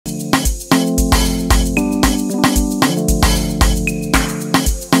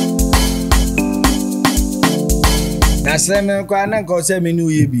na seme kwa na ko se me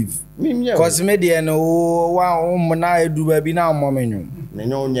nu ye beef cause me de no wa na edu ba bi na mo menyo me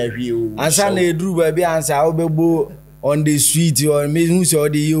nyo nya hwie o ansa na edu ba bi ansa obegbo on the street or me who say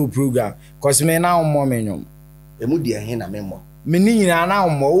the you program cause me na mo menyo e mu de hen na me mo me ni nyina na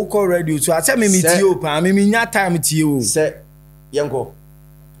mo wo call radio so ase me tie o pa me nya time tie o se yenko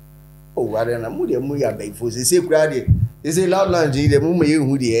oh arena mu de mu ya bai fo se kura de say loud lounge de mu me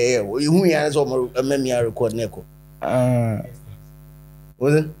hu de e hu ya so mo me record neko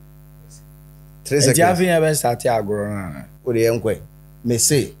was it 3 seconds ja fin e start agoro na o de yenko me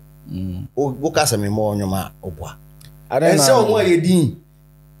say o ka se me mo nyoma obwa arena se o mo ye din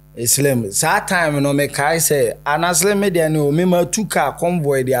Islam sa time no me kai say anasle media no me ma tuka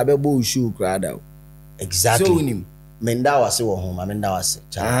convoy de abebo show crowd exactly so nim menda wase wo ho ma menda wase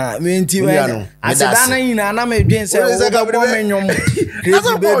me nti we asedana yina na me dwen say wo bo menyom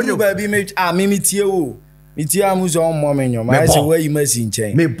crazy baby baby me me tie wo me tie amuzo mo menyom I say we yimasi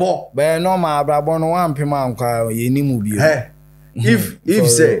nchen me bo be no ma abrabo no wampem ankwa ye nimu bi if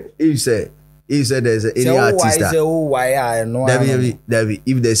say there's any artist that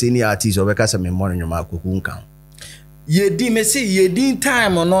if there's any artist or because me money nyoma Kwaku nkan ye di me say ye din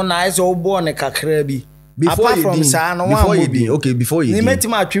time no na I say wo born kakra bi before apart from sa no before you din okay before you din me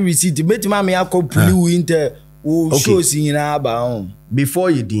metima atwe receipt metima me akopuli winter wo shows nyina ba on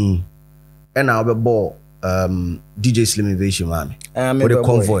before you din and I be ball DJ Slim Invasion mami for the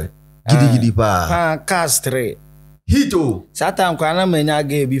convoy gidi pa cast 3 hito satan kwa na manya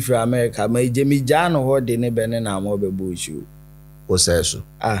ga bi from America ma je no ho de ne bene na mo be bo show o say so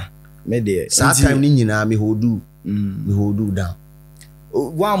me de satan ni nyina me hodu down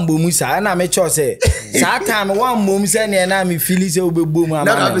one boom sa na me cho say satan one boom say na me feel say obegbo mu na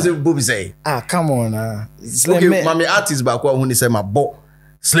ka say boom say come on okay mami artist ba kwa hu ni say ma bo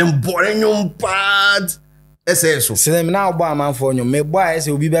Slim boy nyom pad SSO Slim na ogbo amanfo nyom me boy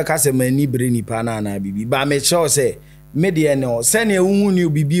say obi be ka say mani bre nipa na na bibi ba me cho say me de no say na ehunu ni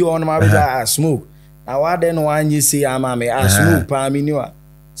bibi on ma be smoke na wa de no anyi say ama me smoke pa mi ni wa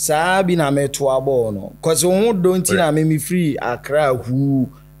sa bi na me to abo no cause won don't na me free akra hu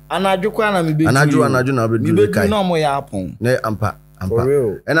anadwo kwa na me be anadwo na be do kai no mo ya apon ne ampa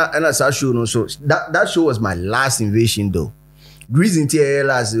and I saw show no so that show was my last invasion though. Reason to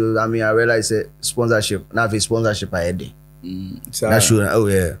last I realized sponsorship now if sponsorship I had that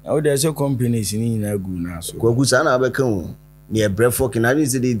show there's a companies in na gu na so Kwaku sa na be kan near breadfok na be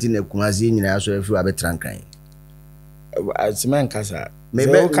say dey tin na Kumasi nyina so afi wa be trankan asiman kasa me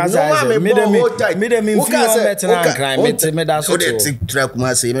kasa me free on better crime me da so to tra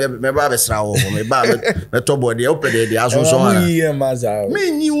Kumasi me ba be sra wo me ba me to body o pede dey aso so ana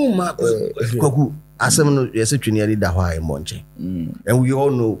me ni wo ma Kwaku asem no yes twini ali da ho ai monche and we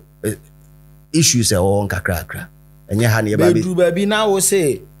all know issues are on kakra enye ha ne ba bi na wo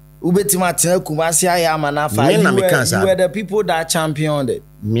say ubetima ten Kumasi ayama na fa you were the people that championed it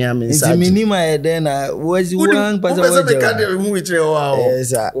me am inside minima eden was one person was the kind of who we wow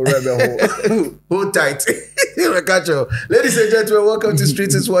hold tight ladies and gentlemen, welcome to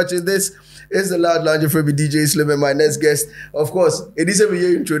Streets is Watching. This is the Loud Lounge for me, DJ Slim, and my next guest, of course, it is a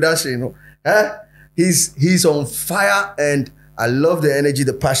year introduction, you know. He's on fire, and I love the energy,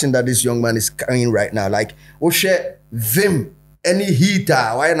 the passion that this young man is carrying right now. Like, share Vim, any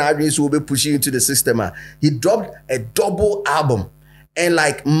heater, why not will be pushing into the system. He dropped a double album, and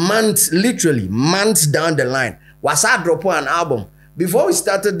like literally months down the line, was I drop an album? Before we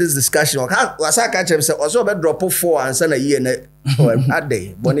started this discussion, was I catch him say, also about drop 4 and send a year that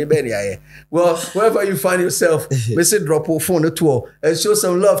day. Bonnie Benny. Well, wherever you find yourself, we say drop 4 on the tour and show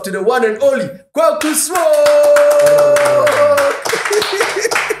some love to the one and only Kwaku.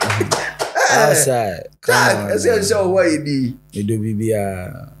 Outside. I say, so what you do? You do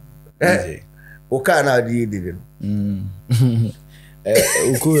BBR. Okay, now do you did it?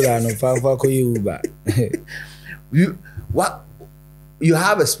 Ukura no papa ko Uber. You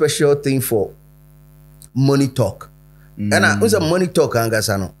have a special thing for money talk. And I was a money talk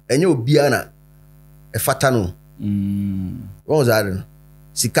angasano. And you biana a fatano. What was that?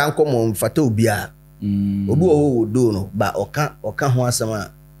 Si can come on fato bia. Obu do no, but oka ho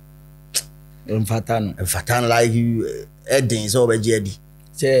sama. Fatano like you Edins over Jedi.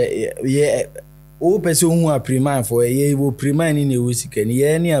 Say yeah. O person who are prime for ye will prime in a whisky and ye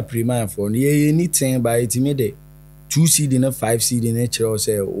any a prime for ye anything by it made 2 seed in a 5 seed in nature or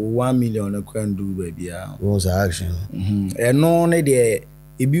say 1 million a can do baby. Was action. And no idea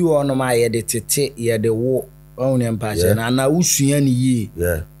if you are no my edit ye the war on empire and I will see any ye.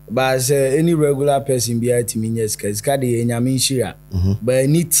 Yeah. But any regular person be at me yes, cause Kadi and Yamin Shira. But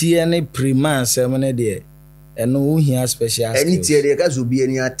any tea any prime 7 a day. and no here special any skills. tier guys will be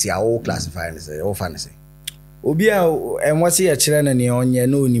any tier classify say or fancy. Obi a and what's here children ne onye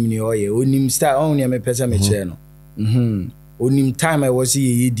no onim ne oye onim star onye me pesa me che no onim time I was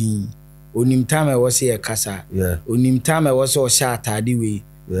here yedin onim time I was here kasa onim time I was so sha atade we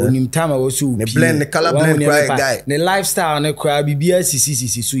onim time I was so the blend the color blend cry guy the lifestyle ne cry bibia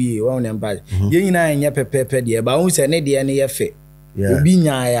sisi so ye won ne mba ye nyina enya pepepe de ba won se ne de ne ye fe obi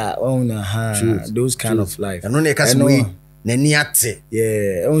nyaaya won those kind of life and no ne kasa we na ni ate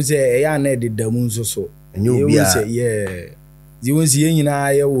won se ya na de damu so and you be the ones yin na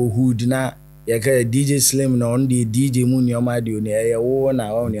ya wo hood na ya ka DJ Slim na on the DJ Moon your radio na ya wo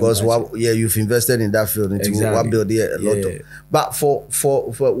na on because you've invested in that field into what build a lot of but for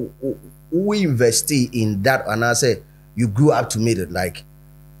we invest in that and I say you grew up to meet it like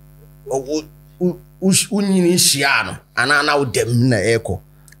unini shiano and now dem na echo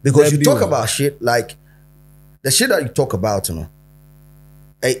because you talk about shit like the shit that you talk about you know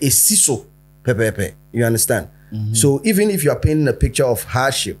a siso pepe. You understand? So even if you are painting a picture of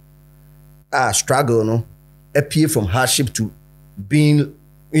hardship, struggle, no, appear from hardship to being,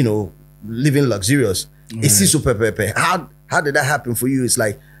 you know, living luxurious. It's super pepe. How did that happen for you? It's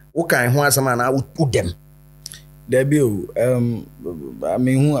like, what kind of someone I would put them? I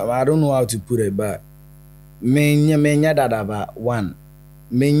mean, I don't know how to put it, but menya that about one.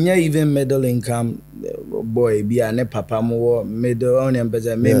 Menya even middle income boy be a ne papa more middle on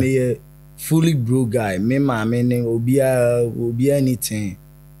empeza me fully broke guy. Me ma me obi anything.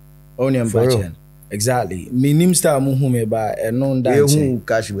 On your budget. Exactly. Me nim star mu hume ba no dance. You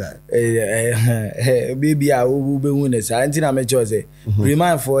cash guy. Baby I will be winning. So antina me chose.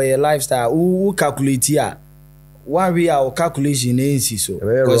 Remind for a lifestyle. Who calculate here? One real calculation ain't so.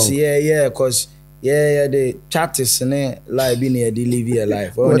 Cause cause the charters ne like be near deliver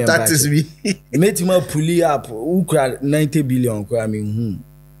life. What taxes be? Made him pulley up. Who cried 90 billion? I mean,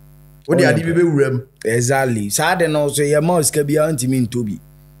 what the idea be rem? Exactly. So I don't know. So your mouse can be anti mean to be.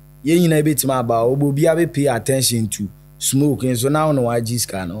 You know bit my about obi be pay attention to smoke and so now no IG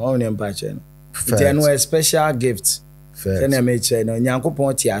scan on empathy. There no special gifts. Then I made say no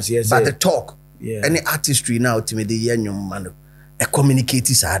nyankopon ti ase. But the talk, any artistry now to me the yenyum man, a communicate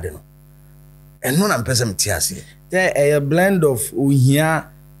is hard no. And no am person ti ase. There a blend of ohia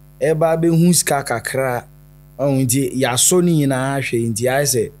eba be hu ska kakra on nti ya so ni na ahwe nti I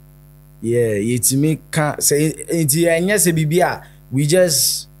say yetimi ka say nti enya se bibia we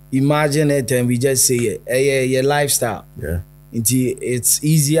just imagine it and we just say it. Your lifestyle. It's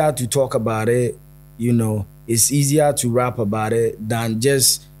easier to talk about it, you know. It's easier to rap about it than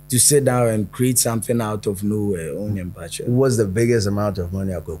just to sit down and create something out of nowhere. What's the biggest amount of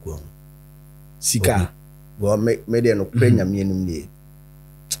money I could go? Sika. Well, maybe no penya me ni.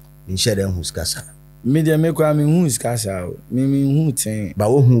 In share them who's kasa. Media make me who's kasa. Me who thing. But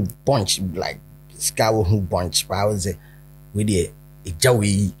who bunch like sky who bunch. But I would say we there.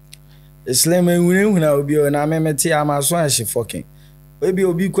 Ijawi. Slim when I will be on a memeti amaso and she fucking. Maybe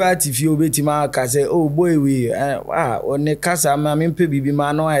obi quite if you bet him out say, oh boy, we on the casa, mammy, baby,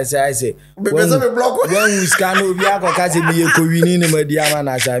 man, no, I say, when we scan over Yako Cassie be a Corinne,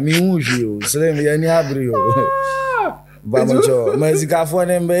 Mediana, as I mean, you, Slim, any abrio. Bamacho, Mexica for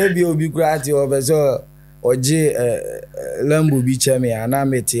them, baby, obi quite over so. Or J Lambu bicha me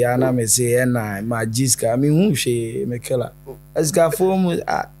anameti aname say and my jiska I mean who she mekela asga form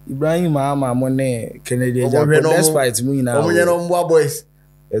Ibrahim mama money Kennedy despite me now omo boys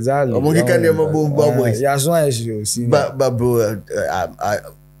exactly omo can dem boys yeah so I should see but bro I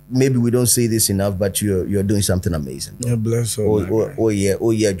maybe we don't say this enough but you're doing something amazing. Yeah, bless you. Oh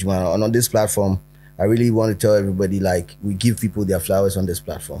yeah Juma. And on this platform I really want to tell everybody like we give people their flowers on this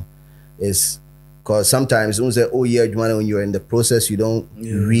platform. It's because sometimes don't say, oh yeah, when you're in the process, you don't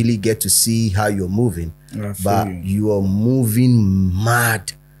really get to see how you're moving. But you are moving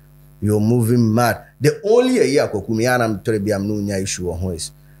mad. You're moving mad. The only year I'm telling you, I'm no issue on is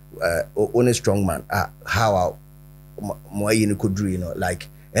on a Strongman. How more you could do, you know, like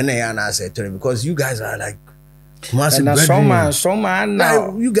and I said because you guys are like Kumasi Strongman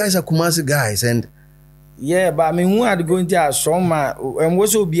now. You guys are Kumasi guys and yeah, but I mean who had going to a Strongman and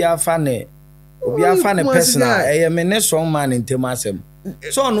what's will be a funny. Obi afa ne personal me ne Strongman ntemasem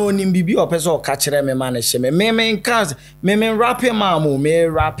so no nim bibi o pese o ka kire me ma ne hye me nka me rap ma mo me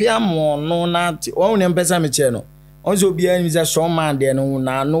rap am no na o ne pese me kire no onzo obi an mi say Strongman de no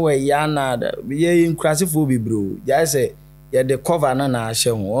na no ya na ye nkrasefo bibro ja say ye the cover na hye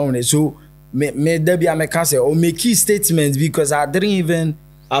ho o so me da bia me ka say o make key statements because I didn't even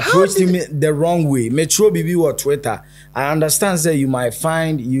approach him the wrong way me throw bibi on Twitter. I understand say you might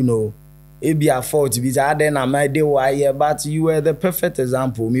find, you know, it be a fault because I then I might do why, but you were the perfect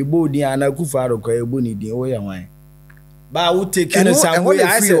example. Me body and I could follow Kweku di way why. But I would take in some way.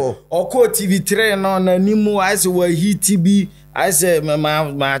 I say, or call TV train on a Nemo. I say, well, he TB. I say,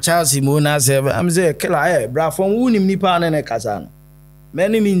 my child Simona said, I'm saying, Killer, bra from Wunim Nipan and a Kazan.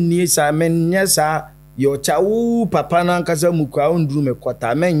 Many mean yes, I mean, yes, sir. Your child, Papa Nankaza Muka, room a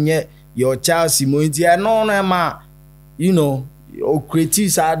quarter, men yet your child Simontia, no, ma, you know, or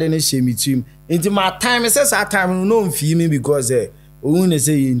critics are then a shame with him. Into my time, it says, our time, no, feel me because, won't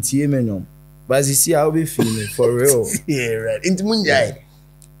say in Tiemenom. But you see, I'll be feeling for real. Yeah, right. Into Munjai.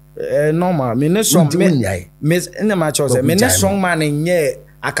 Normal. Me ne strong miss in the match was me ne Strongman in ye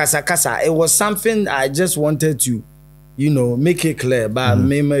akasa. It was something I just wanted to, you know, make it clear. But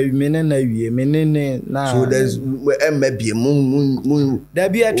me na. So there's maybe moon. There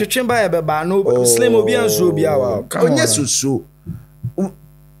be a twetwen by be no slim obi anso bi awa. Oh yes so.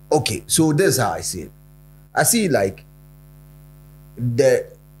 Okay, so this is how I see it. I see like the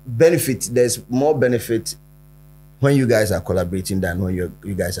benefit. There's more benefit when you guys are collaborating than when you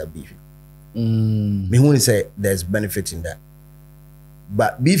guys are beefing. Me who say there's benefit in that.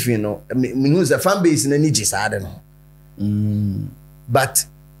 But beefing, you know, me who the fan base in any just I don't know. But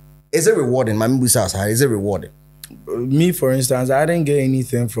is it rewarding? My house, is it rewarding? Me, for instance, I didn't get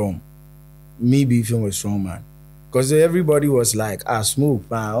anything from me beefing with Strongman. Because everybody was like, Smoke,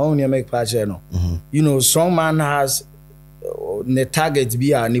 I only make patch, you know. You know, Strongman has the target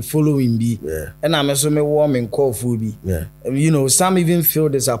be and the following be, and I'm also me warm and call food be. You know, some even feel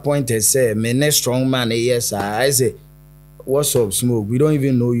disappointed. Say, me ne Strongman, yes, I say, what's up, Smoke? We don't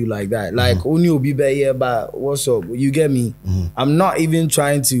even know you like that. Like, only you be here, but what's up? You get me? I'm not even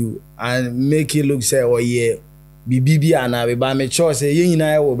trying to and make it look say, oh yeah, be and I but me sure say you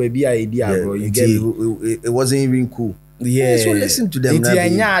know baby idea, bro. You get me? It wasn't even cool. Yeah, so listen to them.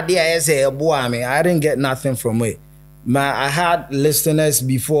 I didn't get nothing from it. I had listeners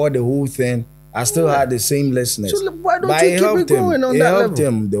before the whole thing. I still had the same listeners. So why don't you keep it going on that level? It helped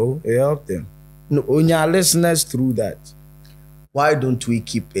them, though. It helped them. No, on your listeners through that. Why don't we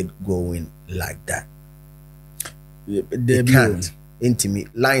keep it going like that? They can't.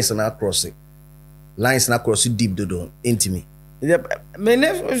 Intimate. Lines are not crossing. Lines not crossing deep down. Intimate.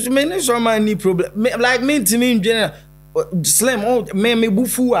 Many so many problem. Like me to me in general. Slim. Me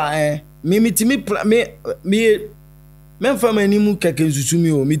bufu me men for me nimu keke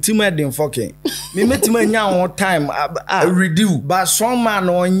nsusumi o me tima den fucking me metima nya on time reduce but Strongman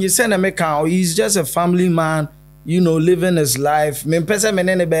on you send me can he's just a family man, you know, living his life. Me person me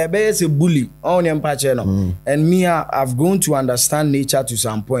ne be is a bully on him patch no. And me I've grown to understand nature to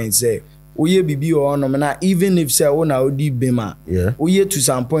some point. Say oye bibi o no na even if say o na odi bema oye to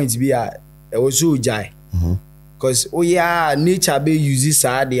some point be a also jai because oye nature be uses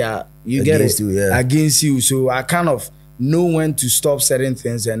sad you get it against you. So I kind of know when to stop certain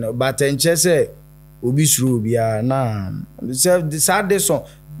things and but en say obi suru bia na the sad this song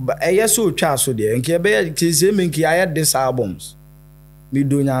but so twa so there nke be say me nke I this albums me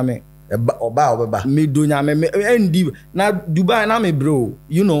do nyame oba me do nyame endi na Dubai na me bro,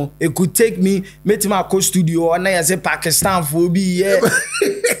 you know, it could take me metima ko studio na ya say Pakistan for be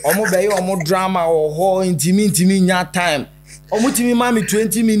omo be omo drama or ho intimi nya time omo timi ma me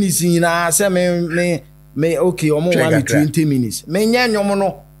 20 minutes na say me okay omo ma me 20 minutes me nya nyomo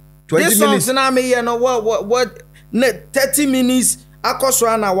no 20 minutes na me here no what 30 minutes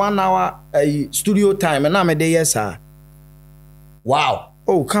akoso na 1 hour studio time na me dey yes sir. Wow.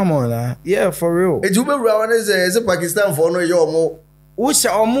 Oh come on yeah, for real. You be around is a Pakistan for no your omo which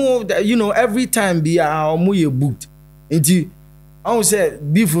omo, you know, every time be omo you booked into I won't say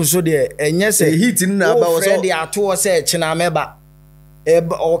beef so there and yes say hitting na ba was so the ato say china meba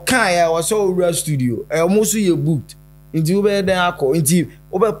or kan was so real studio almost you booked into over there akọ into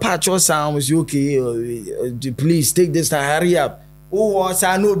over patch or sound was okay please take this time, hurry up. Oh was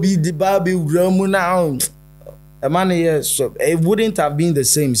I no be the baby ramu now a man here, so it wouldn't have been the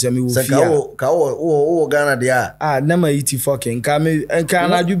same. So me will Ghana there. Never eat fucking come and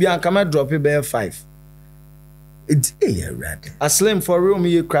can I do be and come drop it by 5. It's a rat. A slim for real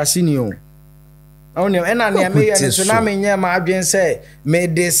me crasinio. Only and I may so na me nya ma adwen say me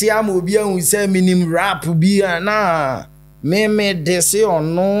desi am obi an say minim rap bi na me desi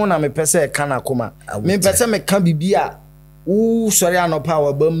ono na me pese kana koma me pese me ka bibia ooh sorry anopa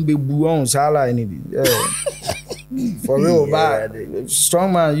wa bam bebu on sala any bi for real but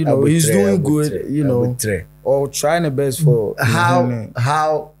Strongman, you know, he's doing good, you know, or trying the best for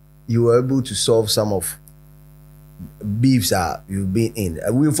how you were able to solve some of beefs you've been in.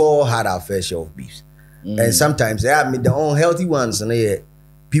 We've all had our fair share of beefs, and sometimes they have made their own healthy ones, and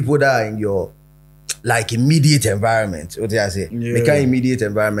people that are in your like immediate environment. What did I say? Yeah. The kind of immediate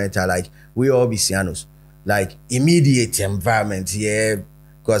environment are like we all be Sianos. Like immediate environment, yeah.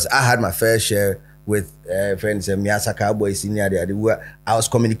 Because I had my fair share with friends and Miyasaka boys in there. I was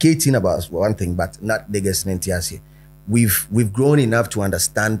communicating about one thing, but not the guest NTS. We've grown enough to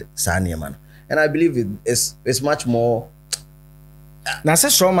understand Sanya, man. And I believe it's much more. Now say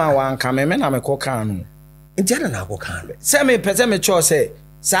Strongman wan come me na me koka no. Intiana na koka no. Say me pese me cho say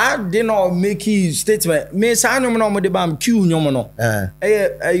sa dey no make statement. Me sa nyom no mo de bam queue nyom no.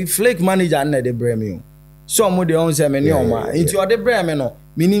 Eh flake manager na de bre me. So mo de on say me ne o ma. Inti o de bre me no.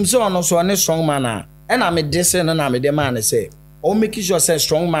 Minim so no so ne Strongman na. E na me de say na me de man say. O make sure say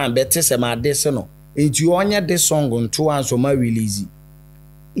Strongman better say ma de say no. Inti onye de song nto an so ma release.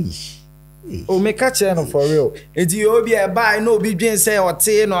 Oh, make a channel for real. It's you be a buy no be doing say or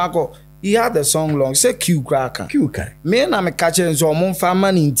say no ako. He had the song long. Say Q cracker. Q cracker. Me na me catch so mon fa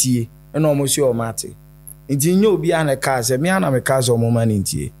man intie. And almost your mate. It's you be an a car say me na me car so mon man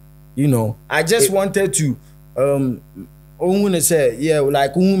intie. You know, I just wanted to when say yeah,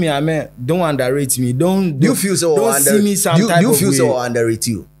 like who me I mean, don't underrate me. Don't you feel so don't see me some type of you feel so underrate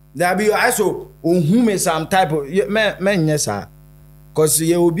you. There be also who me some type of man yes sir. Cause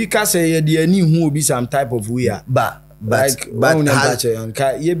you will be cast a any who will be some type of way. But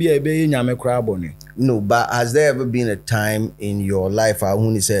no, but has there ever been a time in your life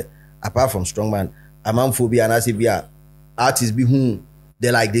when you say apart from Strongman, a man phobia and as if artists be whom they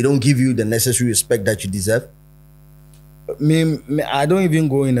don't give you the necessary respect that you deserve? Me, I don't even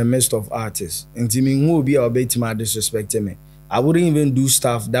go in the midst of artists. And to me, who will be a bit my disrespecting me? I wouldn't even do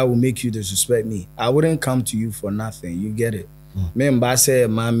stuff that will make you disrespect me. I wouldn't come to you for nothing. You get it? Me say,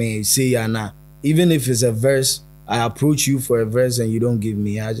 mommy, say yana. Even if it's a verse, I approach you for a verse and you don't give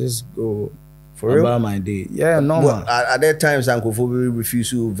me. I just go for real about my day. Yeah, no. Well, are there times Uncle Phoebe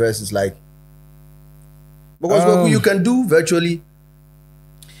refuse you verses like because you can do virtually?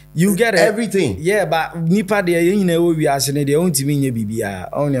 You get it. Everything. Yeah, but nipa de you know we are saying they won't even nye bibia.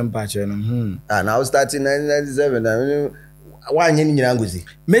 Only empache no. And I was starting 1997. Why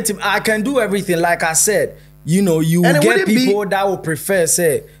nyi I can do everything like I said. You know, you will get people that will prefer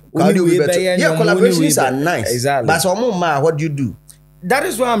say yeah, collaborations are nice. Exactly. But so what do you do? That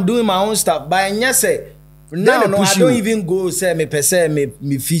is why I'm doing my own stuff. But say now no, I don't even go say me per se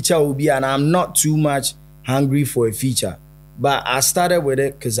me feature will be, and I'm not too much hungry for a feature. But I started with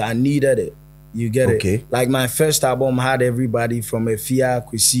it because I needed it. You get it? Like my first album had everybody from Efia,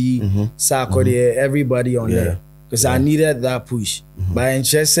 Kwesi, Sarkodie, everybody on there. Because I needed that push. But in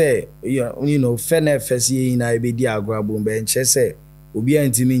say, you know, fene fesi na ibedi agrabum, but in say, ubi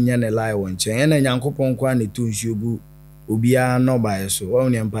antimi nyane lie one chain, and yankopon kwa ne tunshubu, ubia no by so,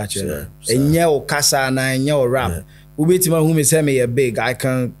 only empache. And yell kasa na and yell rap. Ubitima whom is me a big, I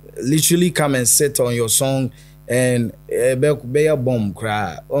can literally come and sit on your song and be a bomb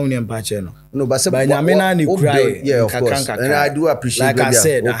cry, only empache no. No, but yeah, of course. And I do appreciate like I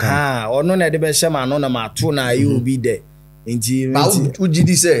said, or no na de be shema no na matuna you will be there. But would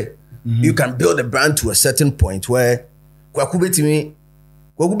you say you can build a brand to a certain point where Kwaku betimi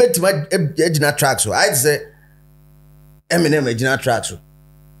ejina track so I'd say Eminem ejina track so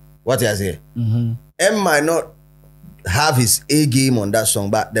what I say M might not have his A game on that song,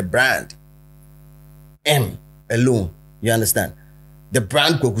 but the brand M alone, you understand, the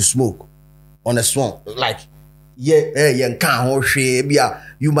brand Kwaku Smoke on a song, like you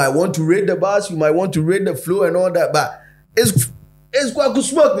might want to rate the bars, you might want to rate the flow and all that, but it's Kwaku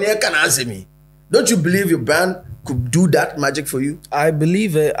Smoke me can answer me. Don't you believe your band could do that magic for you? I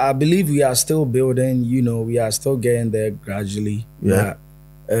believe it. I believe we are still building, you know, we are still getting there gradually. Yeah.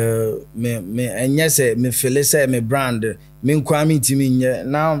 Me and yes, me feel say me brand me kwami timi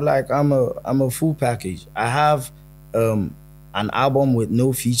now I'm like I'm a full package. I have an album with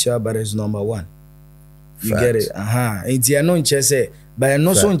no feature, but it's #1. You get it? It's no nchese, but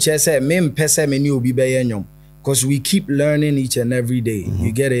no so nchese me mpese me ni obi be yenyom, because we keep learning each and every day.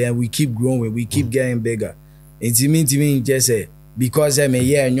 You get it? And we keep growing, we keep getting bigger. It's me nchese because me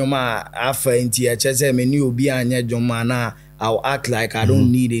yeah nyoma afa nti nchese me ni obi anya joma na I'll act like I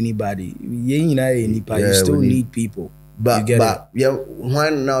don't need anybody. You still need people. But yeah,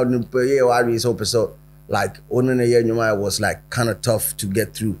 when now so like only year was like kind of tough to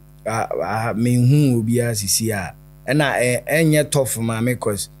get through. I mean, who will be as here? And I tough for my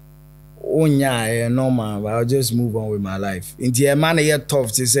because normal. I'll just move on with my life. In the man, yet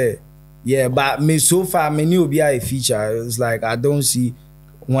tough to say, yeah. But me so far, me new be a feature. It's like I don't see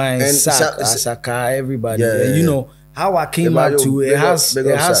why Saka everybody. Yeah, you know how I came out to it has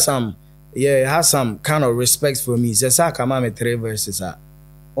some kind of respect for me. It's Saka me 3 verses.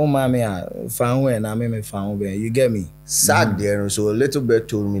 Oh mommy, found when I me found when you get me. Sack there, so a little bit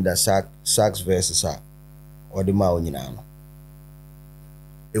told me that Sack's verses are or the Maunina.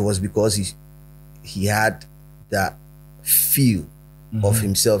 It was because he had that feel of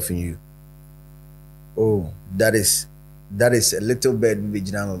himself in you. Oh, that is a little bit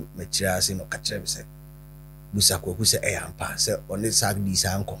bijina mechiase no kachere say busa Kweku say ampa say on this sack this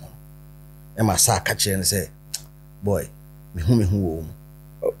anko e ma sack kachere say boy me hu wo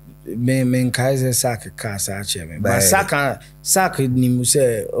me kaiser sack ka sa che me but sack ni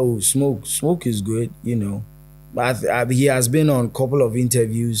say oh smoke is good, you know, but he has been on a couple of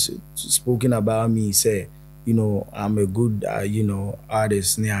interviews spoken about me, say, you know, I'm a good you know,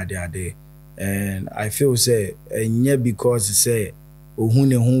 artist near there. And I feel say and yeah, because say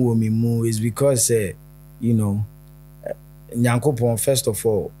ohune hu wo me mu is because say, you know, Nyankopon, first of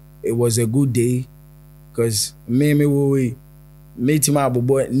all, it was a good day because me tima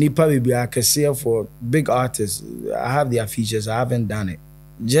boy nipa be akese for big artists. I have their features, I haven't done it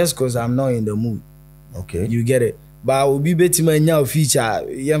just because I'm not in the mood. Okay, you get it. But I will be betima nya feature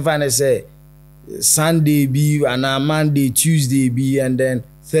you find say Sunday be and Monday, Tuesday be, and then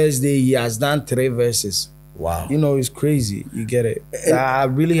Thursday he has done 3 verses. Wow. You know, it's crazy. You get it. I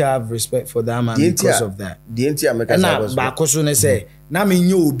really have respect for that man because of that. The entire and but because say na me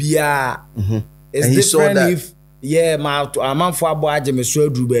nyo bia it's and different if yeah ma am for abo age me so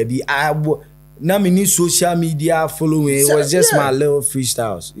aduru baby I na me need social media following. It was just my little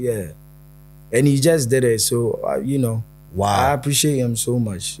freestyles. Yeah. And he just did it, so you know. Wow. I appreciate him so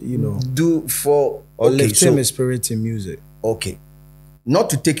much, you know. Do for lift him his spirit in music. Okay. Not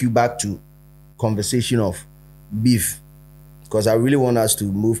to take you back to conversation of beef, because I really want us to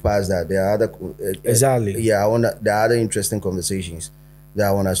move past that. There are other exactly. Yeah, there are other interesting conversations that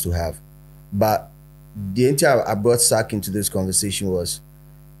I want us to have. But the entire I brought Sack into this conversation was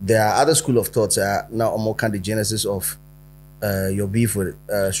there are other school of thoughts now more kind of genesis of your beef with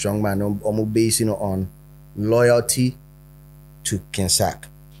Strongman, almost basing on loyalty to King Sack.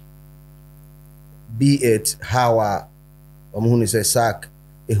 Be it how I'm say Sack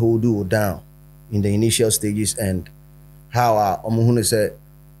a hold you down in the initial stages, and how I'm say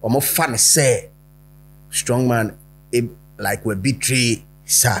fan say Strongman like we betray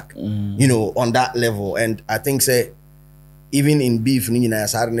Sack, you know, on that level. And I think say even in beef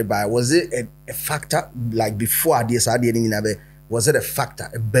was it a factor like before this was it a factor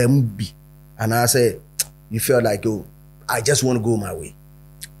a bambi? And I say you felt like, oh, I just want to go my way.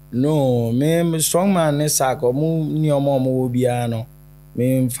 No, me Strongman is Sack or ni omo obiano.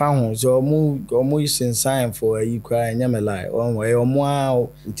 Me found so mo sign for you cry nyamela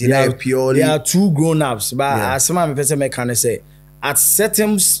they are 2 grown-ups, but as some person me can say at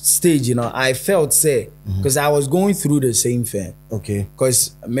certain stage, you know, I felt say because I was going through the same thing. Okay.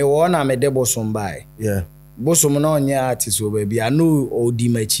 Because me wanna me de Bosom by. Yeah. Bosom no nya artist so baby. I know Odi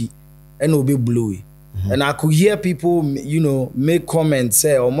Machi and Obi Bluey. And I could hear people, you know, make comments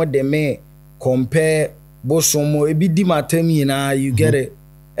say or more they may compare Bosom or ebi di matemi na you get it.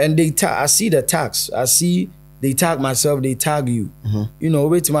 And they I see the tags. I see they tag myself, they tag you. You know,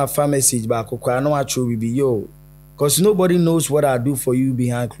 wait to my fan message back. I know I should be yo. Because nobody knows what I do for you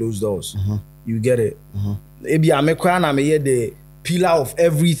behind closed doors. You get it? Maybe I'm a crown, I'm the pillar of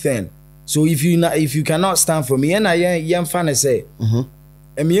everything. So if you cannot stand for me, and I am fan say,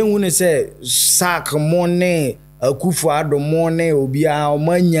 and me when say sack money, a kufu ado money, obia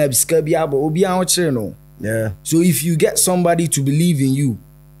manya biskabia, but obia cheno. Yeah. So if you get somebody to believe in you,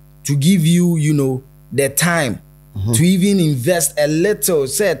 to give you, you know, the time to even invest a little,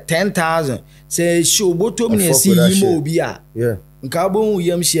 say 10,000. Say show bottom ni see yimo obia. Yeah. Nkabo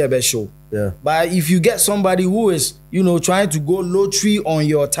yam share be show. Yeah. But if you get somebody who is, you know, trying to go lottery on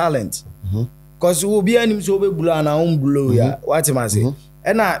your talent, because obia nim so be bula na blow ya. What am I say?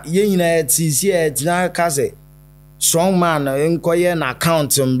 And na ye nyina ti see na ka say Strongman enkoye na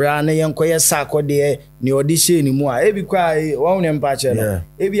account mbra na yenkoye Sarkodie ni audition ni mu a ebi kwa won nem pa che no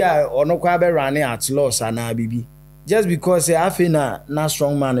ebi a ono kwa be running at loss ana bibi just because I feel na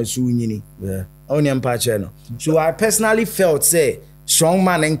Strongman is so nyini on nem pa che no. So I personally felt say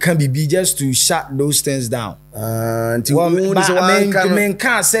Strongman and can be just to shut those things down. Until men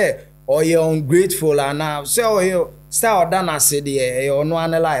can't say or you're ungrateful and now say oh you style done I said or no one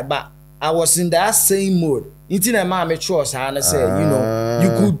lie, but I was in that same mode. Until a man trust and I say, you know, you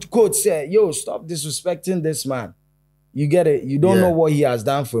could quote say, yo, stop disrespecting this man. You get it? You don't know what he has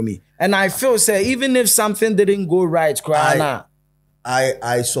done for me. And I feel say even if something didn't go right,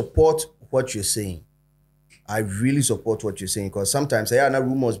 I support what you're saying. I really support what you're saying, because sometimes I know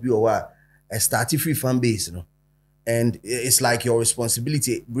rumors be or what a starty free fan base, you know. and it's like your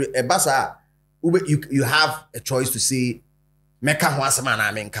responsibility. Basa, you have a choice to say, Yeah.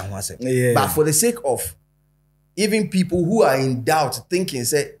 but for the sake of even people who are in doubt, thinking,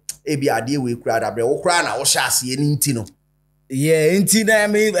 say, ebi ade we crowd abre wo crowd na wo shasi eni ntino. Yeah, inti na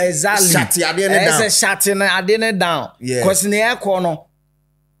me exactly. Shati ade ne down. Shati na ade ne down. Yeah. Cause in the air corner,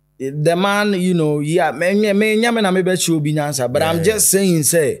 the man, you know, yeah, me na me be obi nyansa, but I'm just saying,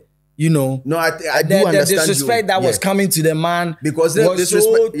 say, you know, No, I do the understand disrespect you. that was coming to the man Because was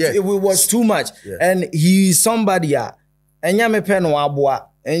disrespect, it was too much, and he's somebody. Enya me pe no aboa,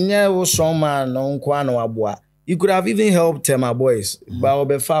 enya wo Strongman no nkwa no aboa. You could have even helped my boys, but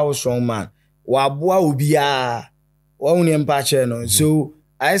obefa wo Strongman. Wa aboa obi a wa uni empache no. So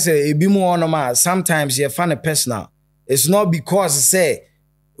I say ebi mo onoma sometimes you find it personal. It's not because say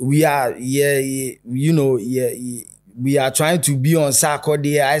we are we are trying to be on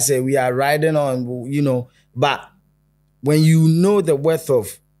Sarkodie. I say we are riding on, you know, but when you know the worth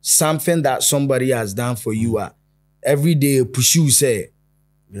of something that somebody has done for you, every day pursue say,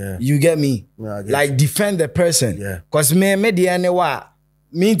 Yeah. you get me? Yeah, I get like you. defend the person. Yeah. Cause me the anyway,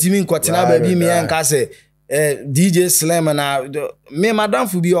 me intimi kwatina Right, baby me right. and say DJ Slim and me madam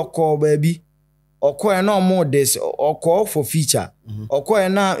for be call baby. Or no more this or call for feature. Or call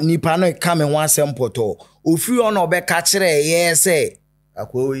na nipa no come and one sempoto. Ofi on obe kachire yes say.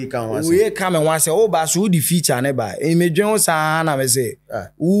 Akwo can once. We come and one say oh but so the feature neba. E me dwen sa na me say.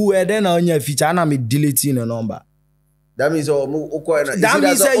 Who e den na onya feature na me delete no number. That means That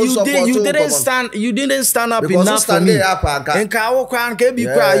means that you didn't stand up because enough for me.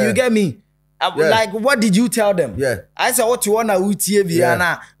 Yeah. You get me? Like what did you tell them? Yeah. I said what you wanna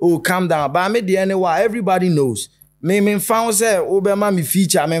oh calm down. But I made the anyway, everybody knows. Me found say Obama me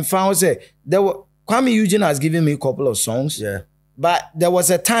feature. Me found say there were Kwame Eugene has given me a couple of songs. Yeah. But there was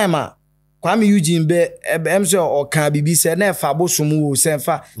a time Kwame Eugene be or can be said never Bosom wo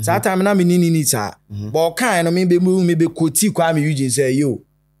senfa. That time na me ni ta. But kind of me be quote Kwame Eugene say yo.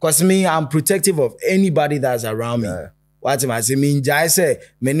 Cause me I'm protective of anybody that's around me. Yeah. What am I say? Me njai say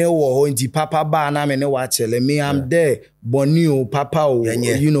me ne wo inti papa ba na me ne wa chele me I'm there boni o papa o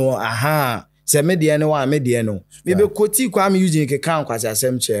you know say me de no me de no. Me be quote Kwame Eugene ke kan kwase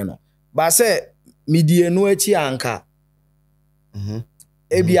asem che no. But say me de no achi anka.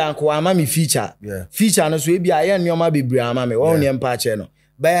 Ebi anko ama me feature. Yeah. Feature no so ebi aye nneoma bebre ama me. Won ne mpa che no.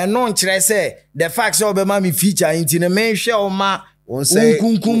 But no nkyere say the fact say obema me feature inti ne me hwe o ma say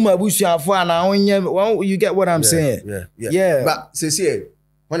you get what I'm saying? Yeah. But see,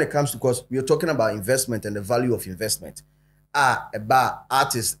 when it comes to, because we're talking about investment and the value of investment, about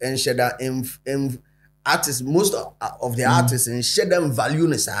artists and share that artists, most of the artists and share them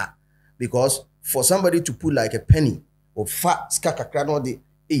value because for somebody to put like a penny or fat skaka no de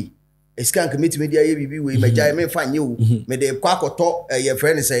a scan commit media we may jay find you may the Kwaku talk your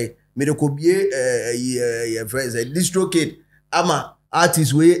friend say me the could be your friend say distrocate ama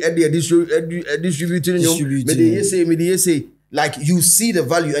artists way distributing you say like you see the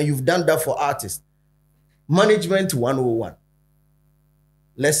value and you've done that for artists. Management 101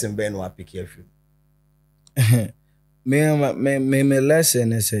 lesson Ben wa pick careful. Me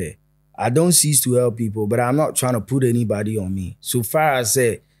lesson is say I don't cease to help people, but I'm not trying to put anybody on me. So far as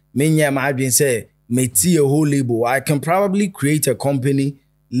say me my been say me see a whole label, I can probably create a company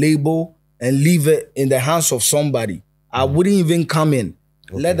label and leave it in the hands of somebody. I wouldn't even come in.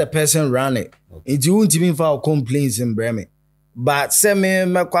 Okay. Let the person run it. It won't even file complaints in Bremen. But say me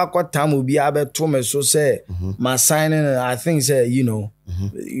Kwaku time will be able to me so say my signing. I think say you know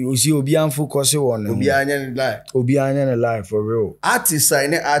you see Obi an focus on Obi an life for real. Artist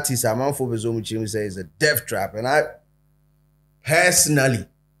signing artist amount for Bosom say is a death trap, and I personally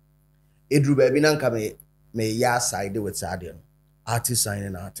Edru baby nanka me ya side with Sadio. Artist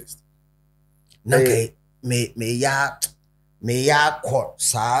signing artist. Nanka me ya court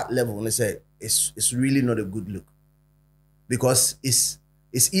sa level and say it's really not a good look, because it's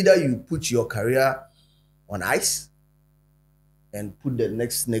either you put your career on ice and put the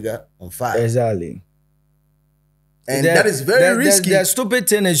next nigga on fire. Exactly. And that is very risky. The stupid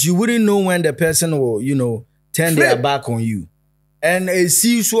thing is you wouldn't know when the person will, you know, turn their back on you. And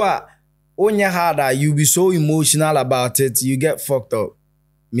see so on your heart, you be so emotional about it, you get fucked up.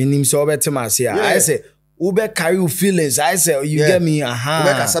 Meaning so better I say Ube carry feelings. I say you get me. Ube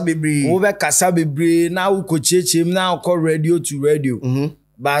kasabibre. Now we could change him. Now call radio to radio.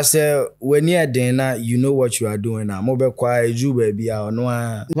 But I say when you're there, you know what you are doing now. When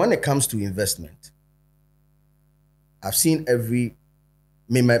it comes to investment, I've seen every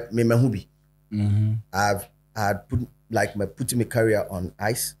me hubi. I've put like putting my career on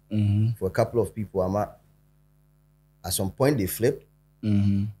ice for a couple of people. At some point they flipped.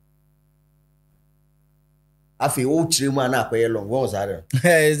 Afi o chire mu na akoye long. What was that?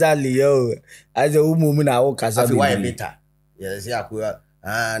 Exactly, yo. As a woman na o kasa Afi why better? Yes, yeah,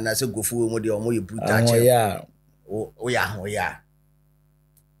 na say go fu mo de omo ye bruta che. Yeah. Oh yeah.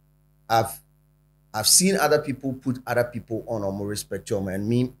 I've seen other people put other people on or more respect them, and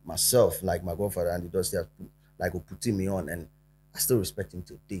me myself, like my grandfather and the does have like putting me on, and I still respect him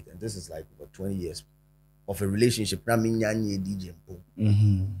to date. And this is like about 20 years of a relationship. You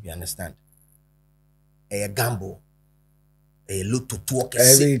understand? A gamble, a look to talk.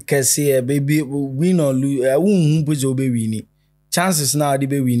 Every kasi baby win or lose. Who puts your baby winning? Chances now the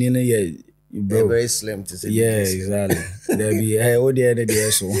baby winning yeah. They're very slim to say. Yeah, exactly. There be oh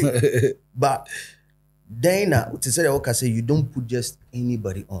there so. But then to say okay, say you don't put just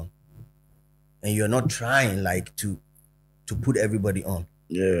anybody on, and you're not trying like to put everybody on.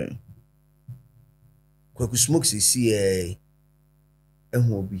 Yeah. Kweku smokes is CA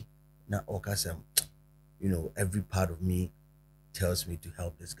MOB now okay, you know, every part of me tells me to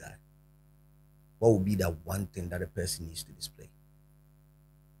help this guy. What would be that one thing that a person needs to display?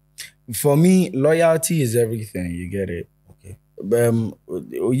 For me, loyalty is everything. You get it. Okay.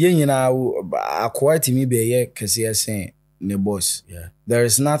 Boss. Yeah. There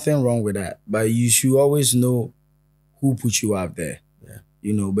is nothing wrong with that, but you should always know who put you out there. Yeah.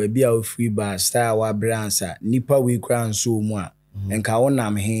 You know, baby, our free bar, star, our brands, nipa we crown so much, and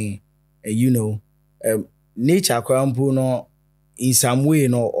kaonam he, you know, nature crampo no in some way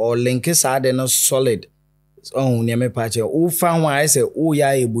no or linkes are they not solid. Oh, nyame pache. Oh, found why I say, oh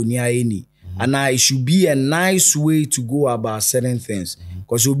yeah, ebunia any. And it should be a nice way to go about certain things.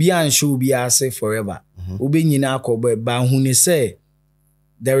 Because you'll be and she'll be say forever. Ubi nyina kobe, but when say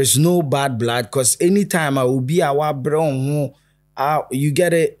there is no bad blood, because anytime I will be our brown, you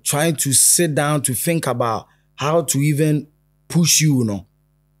get it trying to sit down to think about how to even push you know,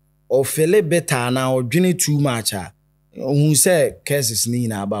 or feel it better now, or doing it too much. Who say cases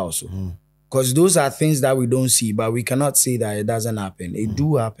need about so. Because those are things that we don't see, but we cannot say that it doesn't happen. It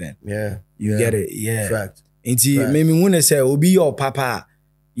do happen. Yeah. You get it? Yeah. Fact. Maybe when they say, Obi your papa,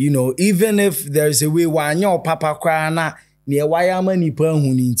 you know, even if there's a way why your papa cry na near why am I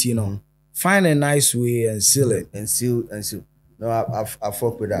you know, find a nice way and seal it. And seal. No, I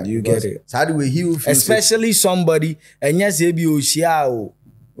fuck with that. You get it. So how do we heal? Especially somebody, and yes, maybe Oshiao,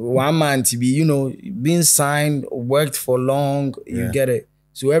 one man to be, you know, being signed, worked for long, you get it.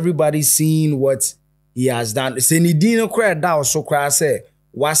 So everybody's seeing what he has done. Say ni dino cry that so cry say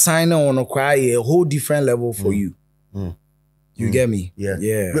what sign on a cry a whole different level for you. You get me? Yeah.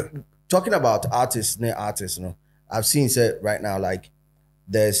 Yeah. But talking about artists, you know, I've seen say right now like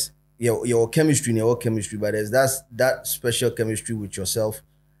there's your chemistry, but there's that special chemistry with yourself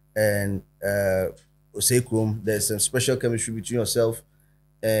and Osekrum. There's some special chemistry between yourself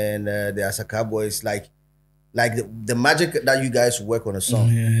and the Asaka boys like the magic that you guys work on a song.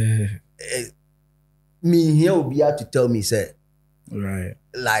 Me here will be able to tell me, say, right.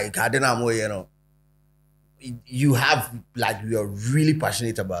 Like I don't know, you know, you have like you're really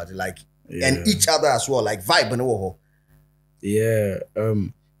passionate about it, like and each other as well, like vibe and all. Yeah.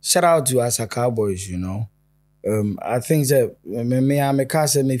 Shout out to Asaka boys, you know. I think that I'm a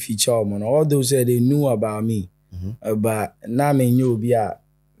cast me feature man. All those say they knew about me, but now me knew be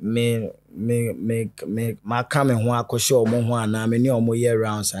me my coming one show more one na me more year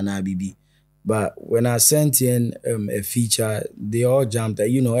rounds and I be. But when I sent in a feature, they all jumped.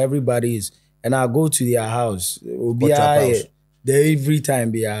 You know, everybody is, and I go to their house. They every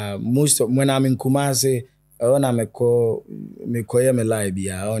time be most of when I'm in Kumasi, when I'm me live be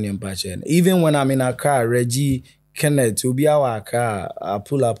on patch. Even when I'm in a car, Reggie, Kenneth, will be our car. I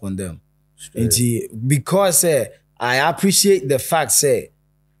pull up on them, because I appreciate the fact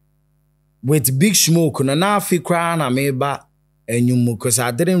with Big Smoke, na fi cry na me ba enyumu because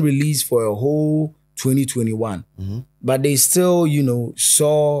I didn't release for a whole 2021. But they still, you know,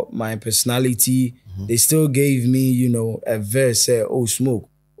 saw my personality. They still gave me, you know, a verse, oh, Smoke,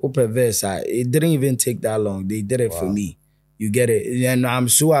 open verse. It didn't even take that long. They did it for me. You get it? And I'm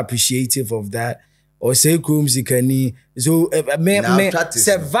so appreciative of that. Or say Kumzikani. So me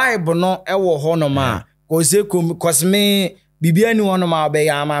survive no ewo honoma. Cause me bibi any one ma be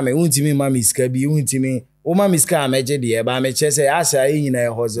ya ma me untimi ma miska bi untimi o ma miska meje de ba me che say asa yin na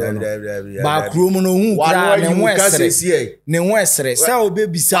hozo no ba krom no hu kra ne wesre ne wesre say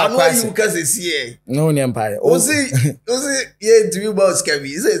obebisa kwase you kase sie no ne empire o si ye ntimi ba ska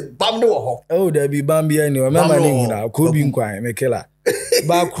bi say bam no ho oh da bi bam bi ani o me ma ne hina ko bi nkwan me kila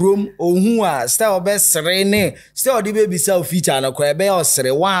ba krom ohun a style obesre ne style de bebisa o feature na kwa be osre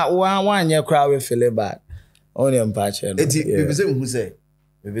wa anye kra we feel bad. Only on patch. Who say,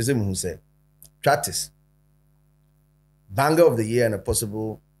 Tratis, banger of the year and a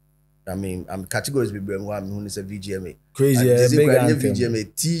possible. I mean, I'm categories be one who is a VGMA. Crazy, big anthem. VGMA,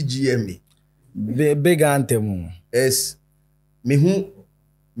 TGMA. Big anthem. Yes, me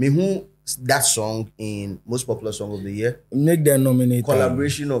who that song in most popular song of the year. Make them nominate.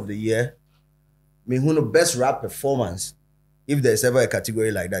 Collaboration of the year. Me who the best rap performance. If there's ever a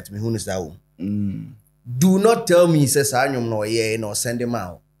category like that, me who is that one. Do not tell me says Anyum no yeah no send him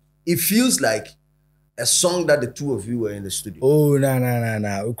out. It feels like a song that the two of you were in the studio. Oh nah.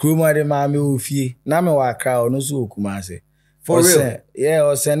 Kruma de mami ufie. Na me wa crowd no so kumase. For real? Yeah,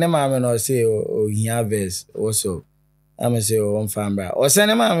 or send them mami no say oh here verse also. I'm say one fan bra. Or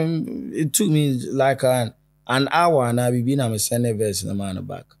send them it took me like an hour and I be na me send a verse na man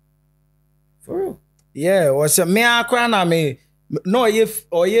back. For real? Yeah, or say me akwa na me no ye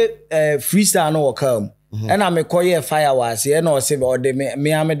freestyle no come. And I'm a coy fireworks, and or say or the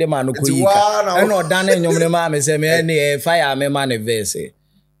me am the man who and or done in your mamma say me any fire me man verse.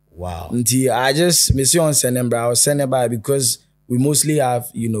 Wow. Until I just mission send them bra send by because we mostly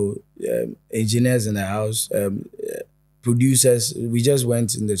have, engineers in the house, producers. We just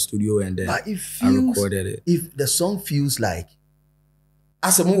went in the studio and then I recorded it. If the song feels like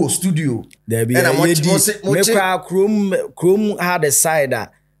as a more studio, there be and I'm Chrome had a side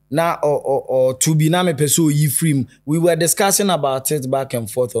that now or to be na me pursue ye free. We were discussing about it back and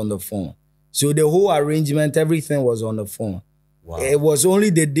forth on the phone. So the whole arrangement, everything was on the phone. Wow. It was only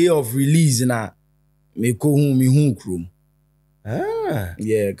the day of release na me ko home Chrome. Ah.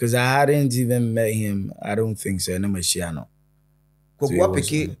 Yeah, because I hadn't even met him. I don't think so. No Mashiano. What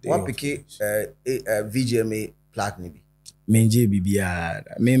picky VGMA platinum? Menje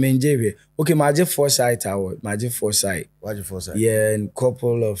BBR. Menje. Okay, Major Foresight Award. Major Foresight. Major Foresight. Yeah, and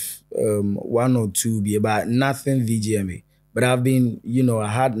couple of 1 or 2 be about nothing VGMA. But I've been, I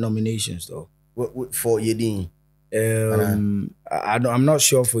had nominations though. For Yedin? I'm not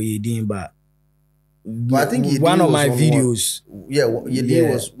sure for Yedin, but I think Yedin one of my videos.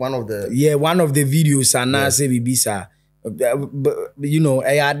 Yedin was one of the. Yeah, one of the videos. And now say Bibisa. But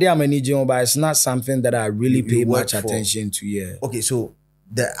it's not something that I really pay much attention to. Yeah. Okay, so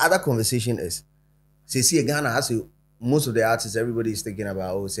the other conversation is, see, Ghana has most of the artists everybody is thinking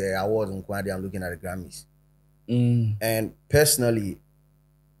about. Say awards and quality. I'm looking at the Grammys, and personally,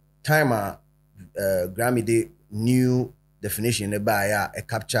 timer Grammy Day new definition by a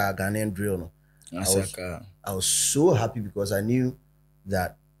capture Ghanaian drill. I was so happy because I knew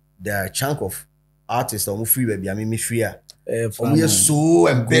that there are a chunk of artists are free baby. I mean, we are so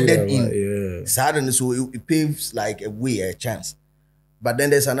embedded in sadness, so it paves like a way, a chance. But then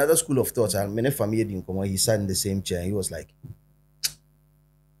there's another school of thought. And many family didn't come. He sat in the same chair. He was like,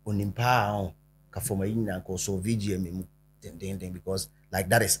 "Onimpa, kafoma so VGM because like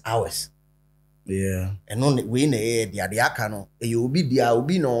that is ours." Yeah. And on we in the air, the akano, you be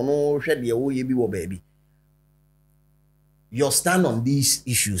no shed the old baby. Your stand on these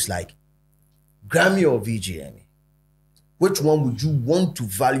issues like Grammy or VGM, which one would you want to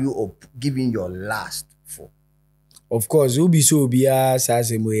value or giving your last for? Of course, you'll be so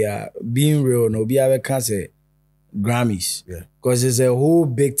being real, no be able to say Grammys. Yeah. Because it's a whole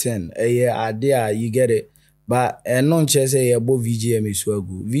big thing. Idea, you get it. But non chess about VGM is so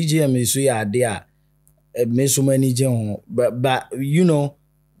good. VGM is so idea. Me so many but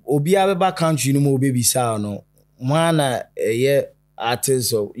obi aba country no more baby sound no. One artists,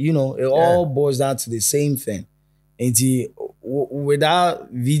 so it all boils down to the same thing. And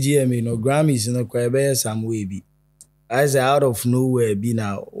without VGM, Grammys, quite some way be. As out of nowhere be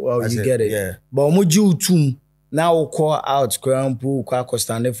now. Well, you get it. Yeah. But Muju too now call out Kwaku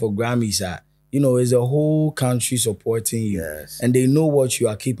standing for Grammys. It's a whole country supporting you. Yes. And they know what you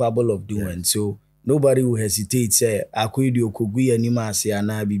are capable of doing. Yes. So nobody will hesitate, say, But if you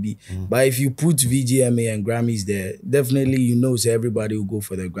put VGMA and Grammys there, definitely say everybody will go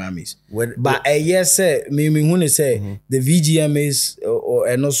for the Grammys. But yes, say, the VGMAs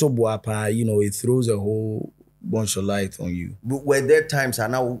and also Boapa, it throws a whole bunch of light on you. But were there times are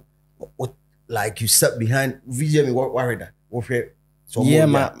now like you sat behind VGMA worried?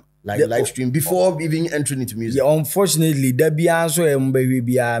 Like live stream before even entering into music? Yeah, unfortunately, there be answer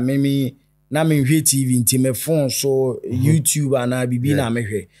maybe na me hwe TV nti me phone so YouTube and be na me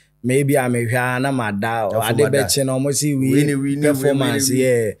hwe maybe I me hwe na mada or ade be che na almost see we performance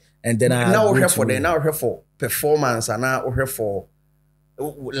yeah and then I now we for performance and now we for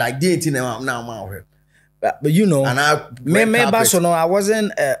like the thing now but and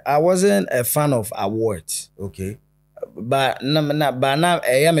I wasn't a fan of awards. Okay. But na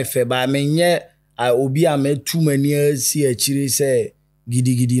me fair but me I obi a met too many years see a chiri say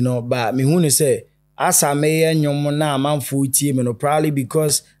gidi no but me who say as I may and your na man full team and probably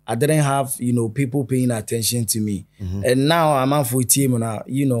because I didn't have people paying attention to me and now I'm on full team and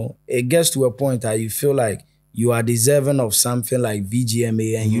it gets to a point that you feel like you are deserving of something like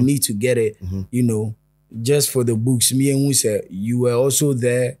VGMA and you need to get it just for the books. Me and who say you were also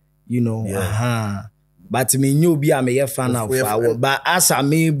there but me knew be I'm a fan of but as I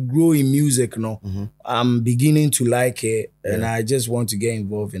may grow in music I'm beginning to like it and I just want to get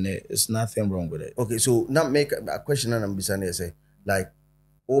involved in it. It's nothing wrong with it. Okay, so now make a question and I'm beside say like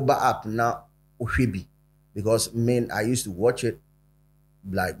Oba app now Oshibi because I used to watch it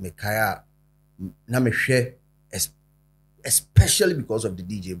like Mekaya na me share especially because of the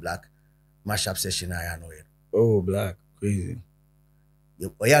DJ Black mashup session I know it. Oh, Black, crazy.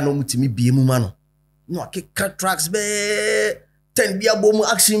 Oya no mutimi bi mu mano. No aka tracks be 10 bi abomu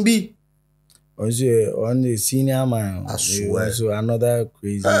action bi. Also on the senior man. I swear. Also another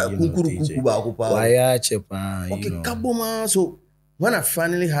crazy DJ. Why chepa, okay, kaboma. So when I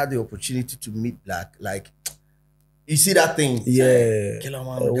finally had the opportunity to meet Black, like you see that thing? Yeah.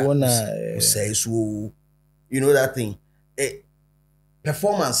 Say so. You know that thing?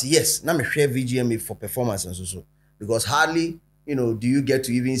 Performance, yes. Now me share VGMA for performance and so. Because hardly, do you get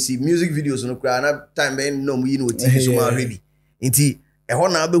to even see music videos on the crowd? That time when TV so much ready. Inti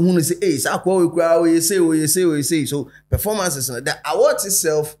na be who say, hey, sa kwa we crowd, you say. So performances, the awards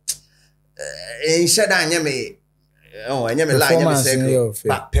itself, in shada anyame. Oh,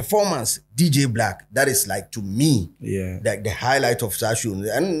 but performance, DJ Black, that is like to me, like the highlight of that show.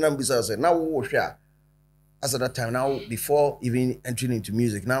 And then besides, now we share. As at that time, now before even entering into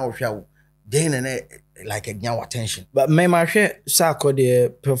music, now we share then like a new attention. But my share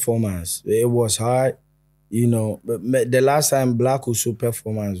Sarkodie performance, it was hard, But the last time Black Uso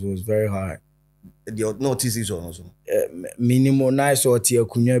performance was very hard. The notice is also minimum nice or tia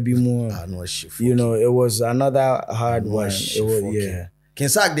kunya bi mu. It was another hard one. It was Can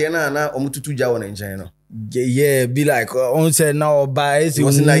sack the na omututu ja won engineer. Yeah, be like on said now by it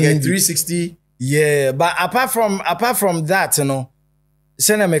wasn't like a 360. Yeah, but apart from that,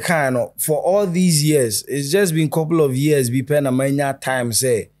 send me for all these years, it's just been a couple of years be pen a many time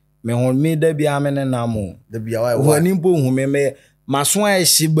say me hon me de bi amene na mo. De bi why me maswa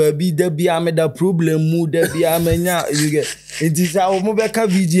shiba bi de bi ame da problem mu de bi amenya you get it is how mo be ka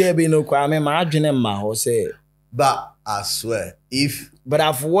video be no kwa me ma adwene ma ho say but I swear but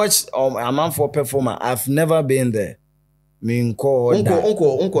I've watched a man for performer. I've never been there. Uncle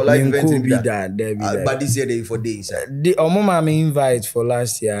like event be that but this year they for days. The mama me invite for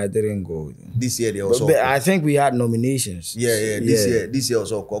last year I didn't go. This year they also but I think we had nominations. This year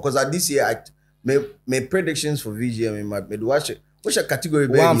also because this year my predictions for VGM me watch it. What's your category?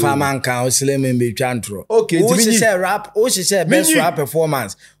 One farmer can Slim be chantro. Okay, who she say rap? Who she say best rap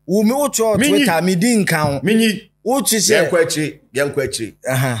performance? Who me Twitter me didn't count. Who she say? Young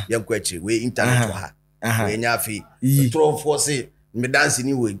Kweku. We internet ha. We nyafi. Throw force me dance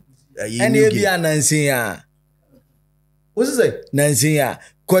anyway. And you be a Nancy. What's it say? Nancy.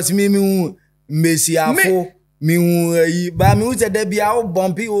 Cause me Messi afo. Me ba me uze de bia o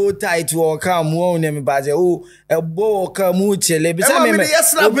bumpy o tight o come won me ba say o e bo come o chele be say me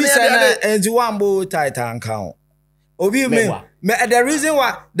obi say na enzi one bo tight and count obi me the reason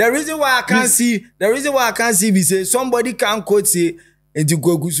why I can't see be say somebody can quote say enti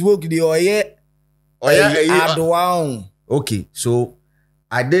Kwaku smoke the oye adwan. Okay, so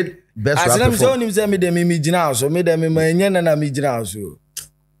I did best rap performance. Asem so nim say me dem me gina so me dem me nya na me gina so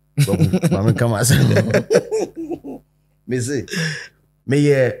come me say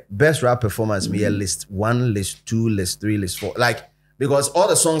me best rap performance me list 1 list 2 list 3 list 4 like because all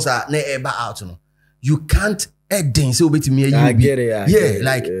the songs are never out you can't add so bit me I get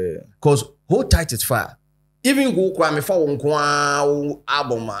it cause Hold Tight is fire even go kwa me for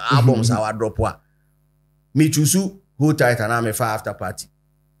albums our drop wa me choose Hold Tight and I'm a fire after party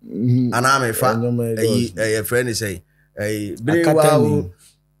and I'm a fire a friend is say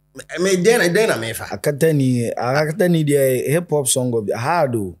me then I'm a Akatani the hip hop song of the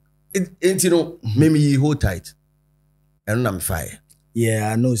hard it me Hold Tight and I'm fire.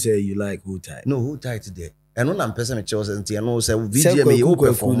 Yeah, I know say you like Hold Tight. No, Hold Tight there. And when I'm person me chosen and I know say VGMA you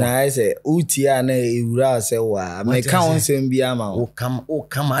perform. Na say utia na ewura say wa me ka won sem bia ma. O come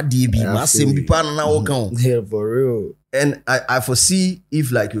adb ma sem bi pa na o kan. Yeah, for real. And I foresee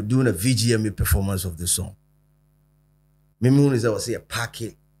if like you're doing a VGMA performance of the song. Me mean is I will say a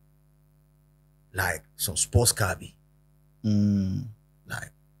packet like some sports car be.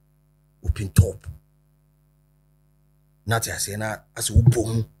 Like open top. Not I say na as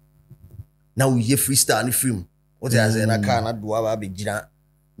ubom. Now we hear freestyle in film. What I say, I can't do our big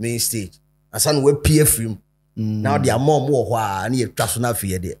main stage. I son we peer film. Now they are more and you trust na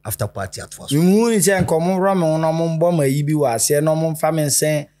fear the after party at first. You moon say come ram on a bomber yibi was say no mon famine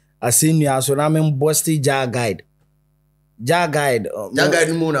say a senior so na men busty jar guide. Jar guide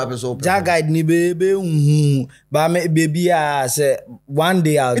moon episode. Jar guide ni baby but me baby say one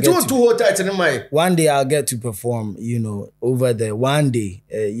day I'll it get was too hot tight in my one day I'll get to perform, over there. One day,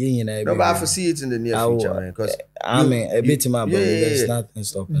 no, but I foresee it in the near future, man. Because I mean, a bit in my brother, there's nothing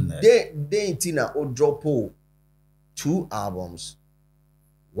stopping that. They Tina or drop 2 albums,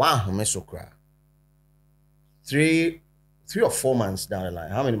 1 homesocra, 3 or 4 months down the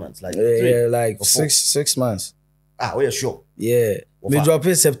line. How many months? Like 3, like 6 months. Ah, oh yeah, sure. Yeah, we drop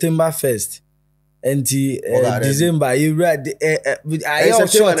it September 1st. And December, you read. I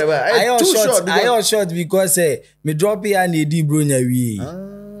all short because me drop it and the bronya we.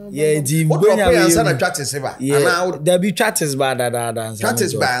 Yeah, the bronya practice ever. Yeah, there be practice by that.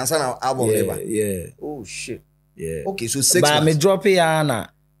 Practice by and album ever. Yeah. Oh shit. Yeah. Okay, so 6 months. But me drop it and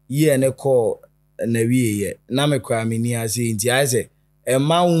yeah, ne call na we na me cry me ni ase nti I say e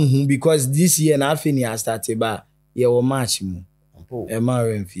ma hu because this year na fini I started ba yeah we match mu. E ma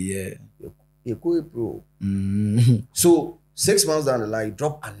remfi yeah. Bro. So 6 months down the line, you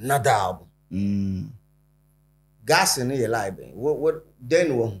drop another album. Gas in your life. What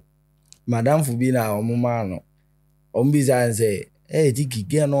then? Madam Fubina or Mumano. Ombiza say, hey, Tiki,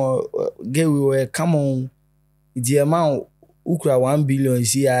 get we were come on. The amount Ukra 1 billion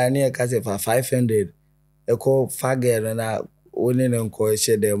see I near case for 500. A call fagger and I only don't call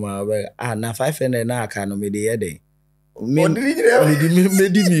share them. Na 500 na can me the other. You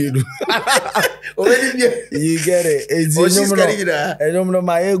get it. I don't know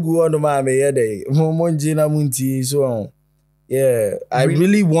my ego on my day. Monjina Munti so on. Yeah, I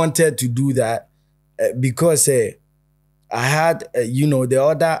really wanted to do that because I had the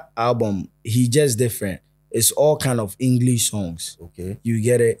other album. He just different. It's all kind of English songs. Okay, you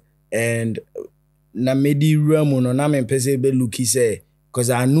get it. And na medi remo no na me pese be looky say because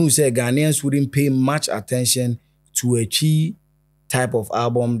I knew say Ghanaians wouldn't pay much attention to a chi type of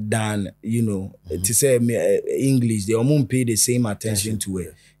album than to say English. They won't pay the same attention to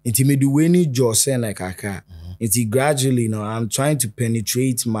it. Until me do any Jose like aka. Until gradually now I'm trying to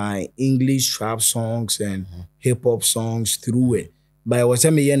penetrate my English trap songs and hip hop songs through it. But I was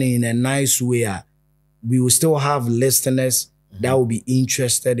saying in a nice way. We will still have listeners that will be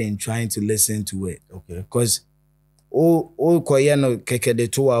interested in trying to listen to it. Okay. Because koyeno keke de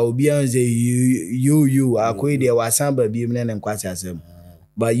to obi anze you akoy de wasamba bi mne nkwati asem.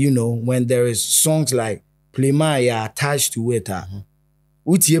 But when there is songs like Playman ya attached to it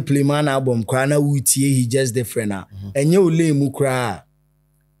utie Playman album kra na utie he just different enye ole mu kra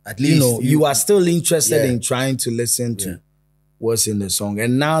at least you are still interested in trying to listen to what's in the song.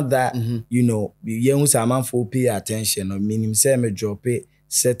 And now that you for pay attention or meaning say me drop it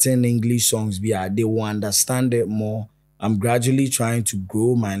certain English songs they will understand it more. I'm gradually trying to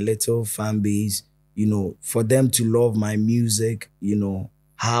grow my little fan base, for them to love my music,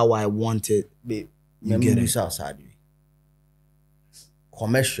 how I want it. You get it outside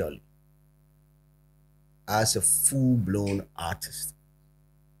commercially as a full-blown artist.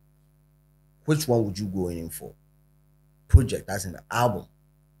 Which one would you go in for? Project as an album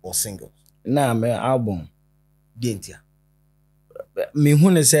or singles? Nah, man, album. Didn't ya? Me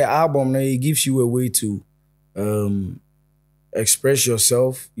when I say album, it gives you a way to express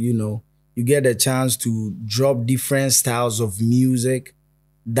yourself. You get a chance to drop different styles of music.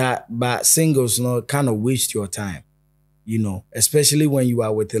 But singles, kind of waste your time. Especially when you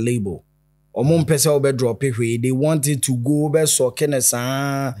are with a label. Drop it. They want it to go over so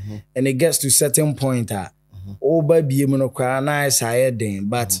and it gets to certain point. But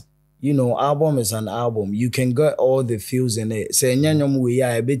album is an album. You can get all the feels in it. Say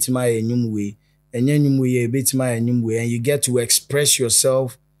a bit my way, and you get to express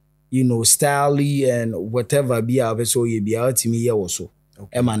yourself, stylely and whatever be out so you be out to me also.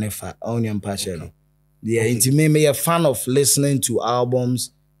 Yeah, it made me a fan of listening to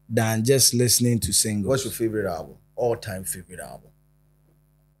albums than just listening to singles. What's your favorite album? All-time favorite album?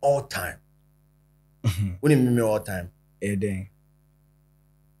 All time. What do you mean all time? A day.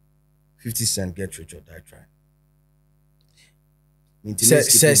 50 Cent, Get Rich or Die Trying.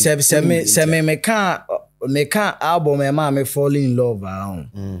 Me can't album me fall in love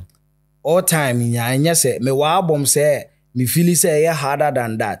all time me album say me feel say harder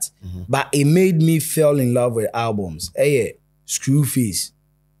than that. But it made me fall in love with albums. Screw face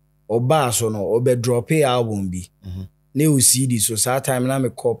or bass or no or be drop a album be. ne o CD so that time na me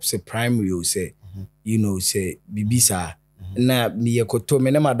cop say primary o say you know say bibisa na me yekoto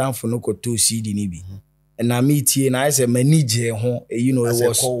me na madam for no koto CD ni bi na me tie na I say manage ho you know it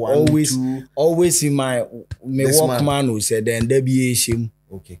was always in my me Walkman o say then there be a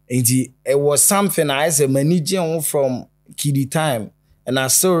okay and it was something I say manage ho from kiddie time. And I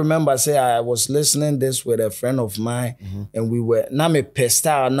still remember, say I was listening this with a friend of mine, and we were na me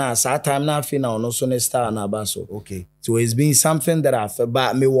pesta na so time na feel na no so ne star na baso. Okay. So it's been something that I felt,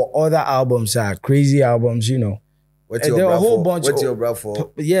 but me were other albums, crazy albums, you know. What's your whole bunch. What's your bra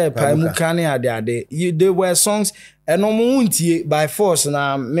for? Yeah, Paimukani are there. There were songs, and no munti by force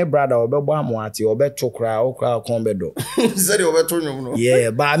na me brother obebo amoati obeto kra okra konbedo. Said obeto nyom no.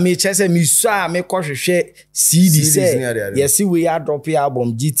 Yeah, but me chese me so me kohwehwe CD say. Yes, we are drop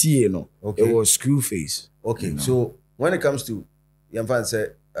album GTA no. Okay. It was Screwface. Okay, you know? so when it comes to Yamfan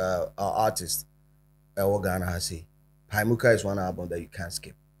said our artist Ghana has say Paimuka is one album that you can't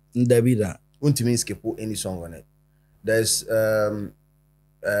skip. Ndabida. Untimi skip any song on it. There's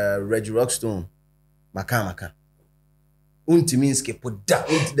Reggie Rockstone, Maka. Untimi skip da.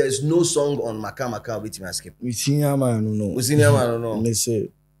 There's no song on Maka which me skip. Usinya man no. Usinya man no. Me say.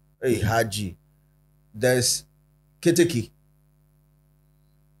 Hey Haji. There's Keteki.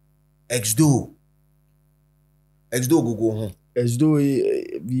 Exdo go home. Exdo,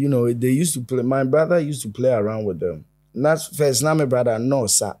 you know, they used to play. My brother used to play around with them. Not first, now my brother no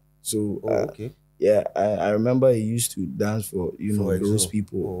sir. So okay. Yeah, I remember he used to dance for For those Exo.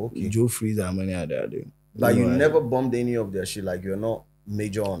 people. Oh, okay. Joe Freeze and many other. But you never bombed any of their shit, like you're not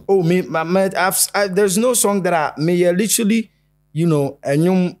major on. Oh me, there's no song that I literally, you know, and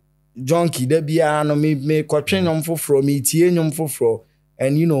you junkie there be no me kwatwen nyom foforo me tie nyom foforo.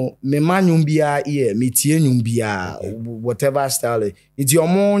 And you know, me manyum bia here, me tie nyum bia, whatever style. It's your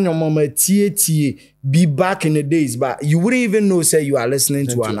mom, your mama tie be back in the days, but you wouldn't even know say you are listening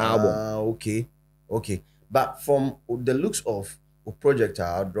to an album. Okay. But from the looks of a project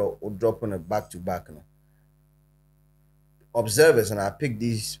I'll drop on a back to back. No? Observers, and I pick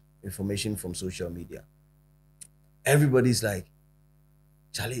this information from social media. Everybody's like,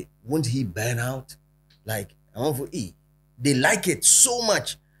 Charlie, won't he burn out? Like, I want for E. They like it so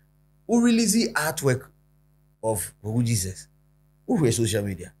much. Who release the artwork of who Jesus? Who were social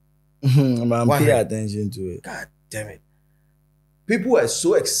media? Man, pay attention to it. God damn it. People were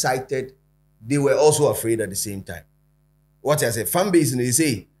so excited. They were also afraid at the same time. What I say, fan base, and they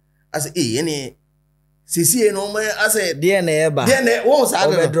say, I say, hey, any, see, no man, I said, DNA, what was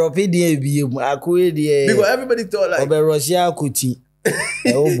I drop it, because everybody thought like, Russia kuti.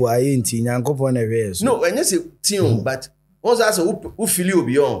 Oh boy, ain't Yankopon a no, and you say, Tion, but once I say, who feel you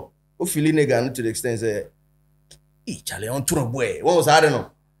beyond, who feel you nigga to the extent say, hey, Charlie, on to a boy, what was I don't know?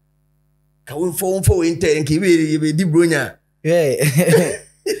 Can we phone for inter and keep it, deep brunya? Yeah.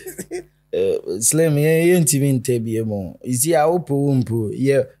 Slim, ain't even tebie. You see, I open,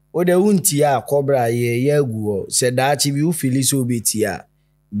 yeah. O de unti a cobra ye guo said that you feel so betia,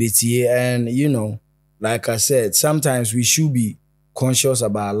 and you know, like I said, sometimes we should be conscious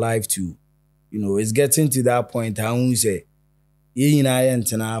about life too. You know, it's getting to that point. I won't say, you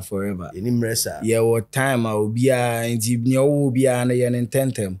forever. Yeah, what time I will be and you will be an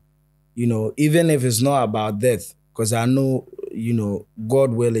intentem. You know, even if it's not about death, because I know, you know,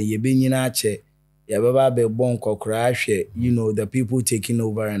 God willing, you be in a chair. You know, the people taking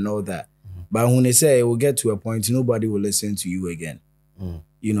over and all that. But when they say it will get to a point, nobody will listen to you again.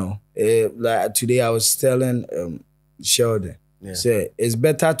 You know, like today I was telling Sheldon, say it's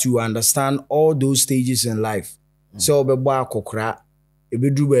better to understand all those stages in life. So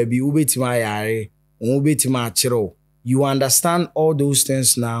you understand all those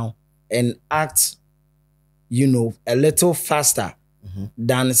things now and act, you know, a little faster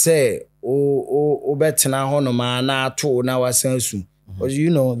than say, betena hono ma na to na wasansu. Because you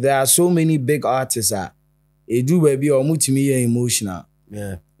know there are so many big artists do baby or mutimi emotional.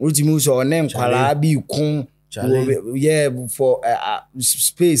 Yeah. Mutimi so name kwala bi kun yeah for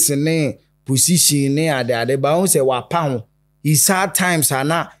space and position ade ba won say wa pa his hard times are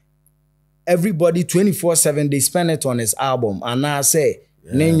not everybody 24/7 they spend it on his album and I say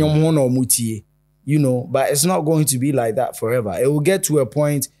ne nyom ho no mutie, you know, but it's not going to be like that forever. It will get to a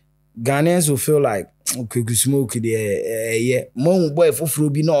point Ghanaians will feel like Kweku smoke yeah mon boy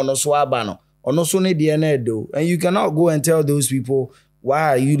foforo bi na ono so aba no ono so ne de na do, and you cannot go and tell those people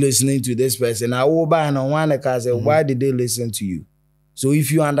why are you listening to this person. I will buy no one cause why did they listen to you? So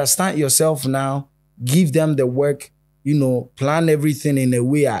if you understand yourself now, give them the work, you know, plan everything in a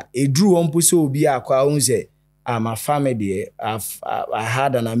way a drew on puso obi akwa un say my family I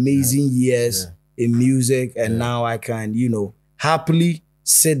had an amazing years. in music, and now I can, you know, happily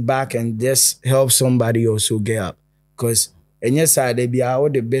sit back and just help somebody also get up. Because and yes, they be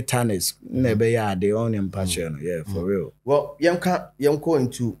out the bitterness, never they own impassion. Yeah, for real. Well, young go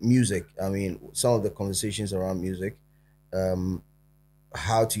into music. I mean, some of the conversations around music,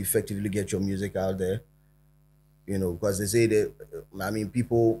 how to effectively get your music out there. You know, because they say that, I mean,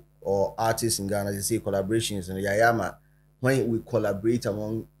 people or artists in Ghana, they say collaborations, and yayama, when we collaborate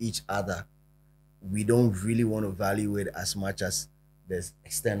among each other, we don't really want to value it as much as there's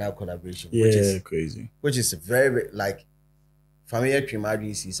external collaboration. Yeah, which is crazy. Which is very, like, familiar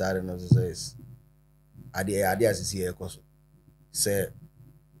Trimadi sees, I don't know, says, idea is here, because say,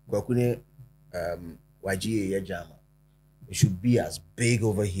 Kwaku YGA Jama, it should be as big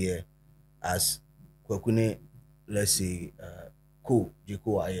over here as Kwaku, let's say,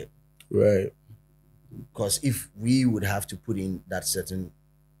 Jiko Aye. Right. Because if we would have to put in that certain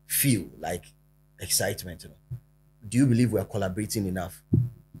feel, like excitement, you know, do you believe we're collaborating enough?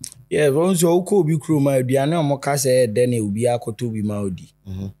 Yeah, once you could be crew, my dear, no more case, then it will be a kotobi maudi.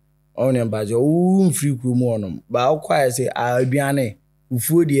 On them, but your free crew monum. But I'll quite say, I'll be ane, who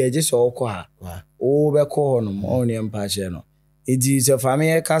food the edges or qua. Oh, be cornum, on them passion. It is a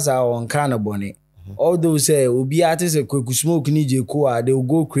family casa on Cannabonnet. Although say, will be artists a quick smoke nije koa, they will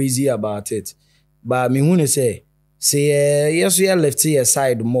go crazy about it. But me wanna say, yes, we are left here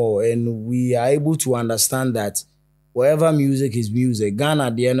aside more, and we are able to understand that whatever music is music.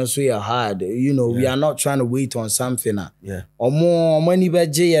 Ghana, the end we are hard. You know, we are not trying to wait on something. Yeah. Or more money by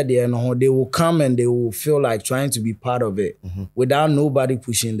Jay at the end, they will come and they will feel like trying to be part of it without nobody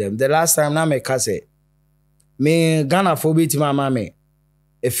pushing them. The last time I make say, me Ghana for beat my mommy.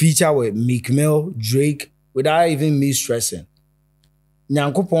 A feature with Meek Mill, Drake, without even me stressing.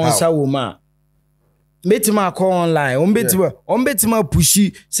 Nyankopon sa woman. Metima call online. Betima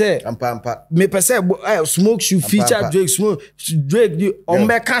pushy. Say, me pese Smoke should feature Drake. Drake,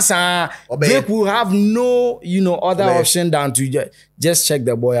 Drake will have no, you know, other option than to just check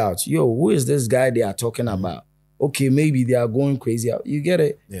the boy out. Yo, who is this guy they are talking about? Okay, maybe they are going crazy. You get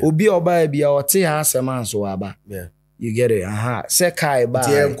it? Obi oba ebi o te ha seman so aba. Yeah. You get it? Say kai ba.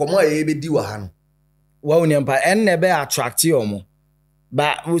 Komo e be di wa ha no. Wa unyampa en ne be attract you mo.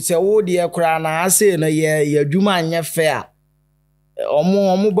 But we say oh dear kra na say no ye adwuma anye fair.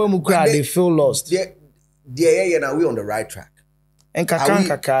 Omo ba mu kra they feel lost. Yeah, now we on the right track. En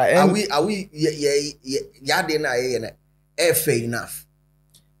kaka are we ya de na ye na fair enough.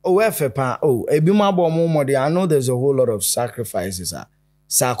 Oh, pa. Oh, ebima bo mo I know there's a whole lot of sacrifices.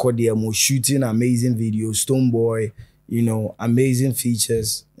 Sarkodie mo shooting amazing videos, Stoneboy, you know, amazing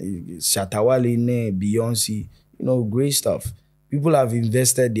features, Shatawale ne, Beyonce, you know, great stuff. People have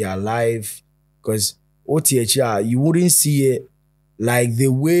invested their life because OTHR, you wouldn't see it like the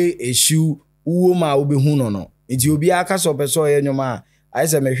way a shoe uoma will be hunono. It will be a cast of a soy in your man. I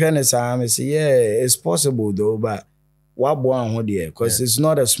said, my friend is I say, yeah, it's possible though, but what born here? Because it's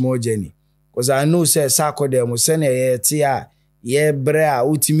not a small journey. Because I know, say, Sarkodie mo send a tia. Yeah, brea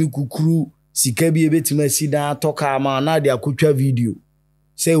ultimi kukuru sikabi ebetima sida toka ama na dia kutwa video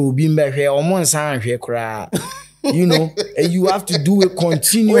say obi mbehwe omo nsan hwe kra you know, and you have to do it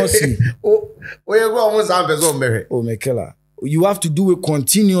continuously. You go omo nsan peso mbehwe oh mekela you have to do it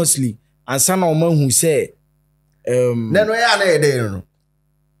continuously and sana omo hu say no ya na ede no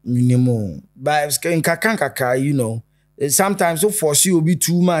minimum but in kaka you know sometimes so force you be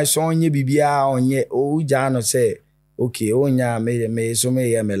too much onye bibia onye o ja no say okay, oh yeah, me so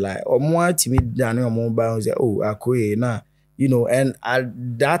me like or more timid than more bounds. Oh, akoye na, you know, and at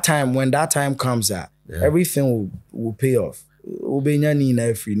that time when that time comes out, everything will pay off.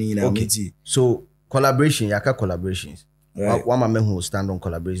 Okay. So collaboration, yaka collaborations. Right. One man who stand on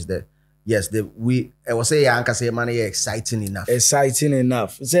collaborations there. Yes, I was say yanka say man exciting enough. Exciting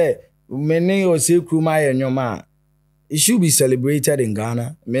enough. Say many or say kruma and your man. It should be celebrated in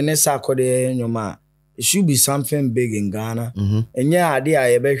Ghana. Many Sarkodie and your man. It should be something big in Ghana. And yeah, idea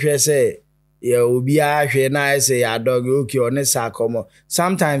I say, yeah, obi a hwe na say ya dog okay on Sarkomo.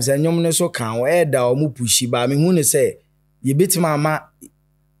 Sometimes and you so can we da o mu pushi ba me hu ne say ye bitima ma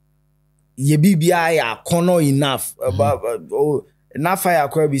ye bibia ya kono enough about na fire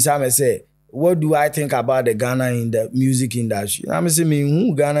kwa bi say me say what do I think about the Ghana in the music industry? I say me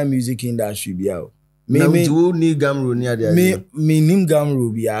who Ghana music industry bia me ni gamro ni ade me nim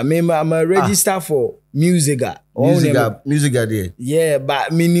gamro bia I'm a register for music there. Yeah,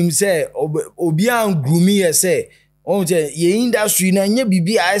 but meaning say obi an grumi say on ye industry na nye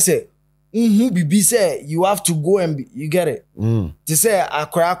bibi I say bibi say you have to go and you get it. To say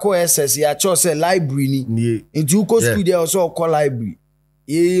akrako SS ya cho say library ni into go school there also call library.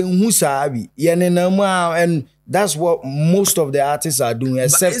 who sabi and that's what most of the artists are doing,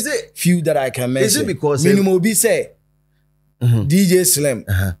 except few that I can mention. Is it because minimum be say DJ Slim?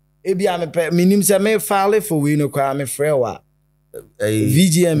 Ebi I'm minim say me file for we no kwa me frewa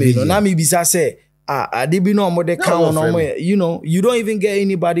VGM no na me bisa say I did be no more the count no more, you know, you don't even get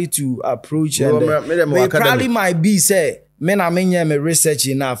anybody to approach and probably might be say men are me research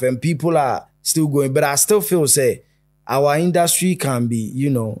enough and people are still going, but I still feel say our industry can be, you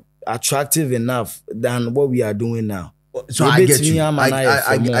know, attractive enough than what we are doing now. So I get you.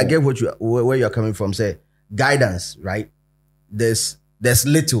 I get where you're coming from. Say guidance, right? There's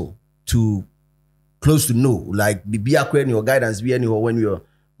little to close to no. Like be acquiring your guidance be anywhere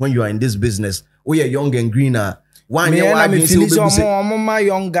when you are in this business. Oh, you're young and greener. One year I feel my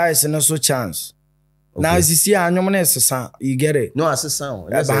young guys and also chance. Okay. Now, as you see, you get it. No, as a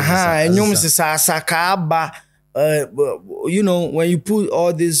sound. You know, when you put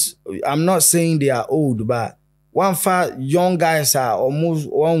all this, I'm not saying they are old, but one far young guys are almost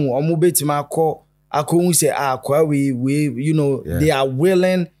bit my call. I couldn't say, we, you know, they are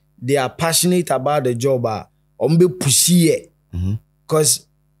willing, they are passionate about the job, be pushy it. Because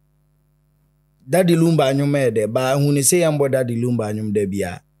Daddy Lumba nyom there, but when they say I'm Daddy Lumba nyom there be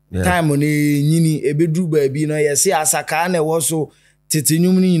time on nyini ebedru baby no ye say asaka na wo so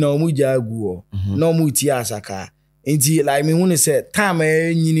tetenyum ni na omu jagu no mu ti asaka enti like me hu say time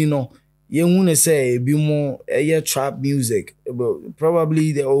nyini no ye hu say ebi mo trap music, but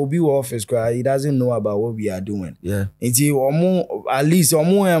probably the obi office cry he doesn't know about what we are doing. Enti omu at least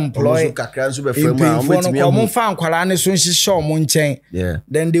omu employ omu fan kwala ne so nhihye omu nchen,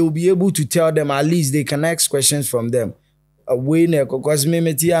 then they will be able to tell them, at least they can ask questions from them. We ne because me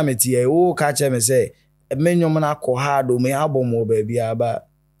metia o ka che me say me nyom na ko hard o me album o baby aba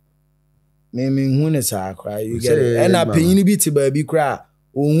me hu ne sa cry, you get it, and a penny bi ti baby cry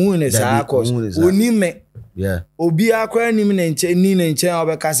o hu ne sa cause oni me obi akwa ni me ne nche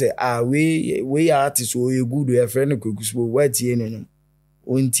obeka say we artist o e good e friend Kweku so what tie no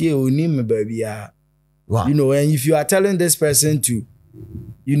ontie oni me baby you know, and if you are telling this person to,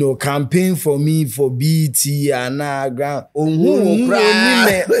 you know, campaign for me for BT and ground.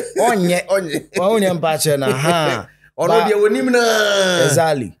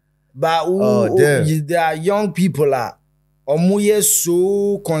 Exactly. But there are young people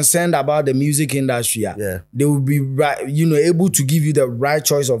so concerned about the music industry. They will be right, you know, able to give you the right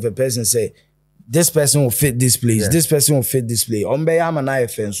choice of a person. Say this person will fit this place. This person will fit this place.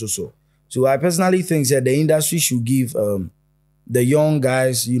 So I personally think that the industry should give the young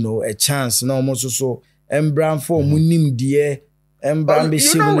guys, you know, a chance. No more so. Embram for munim die. Embram be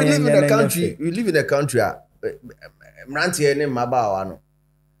you know, we live in a country. We live in a country.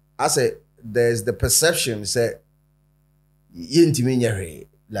 I say there's the perception. Say,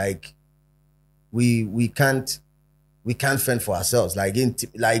 like we can't fend for ourselves. Like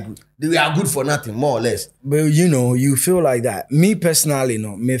we are good for nothing, more or less. But you know, you feel like that. Me personally,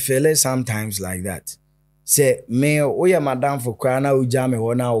 no, me feel sometimes like that. Say me oya madam for krana uja me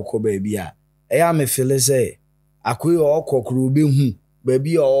ho na okọ baby a eya me feel say akoy okọ kro be hu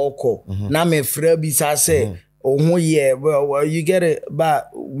baby okọ na me fra bi sa say oh yeah, well you get it,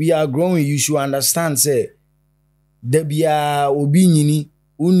 but we are growing. You should understand say de bia obi nyini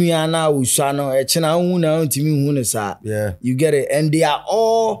unua na usha no e chena hu na ntimi hu ne sa. You get it, and they are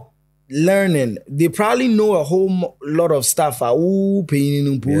all learning. They probably know a whole lot of stuff paying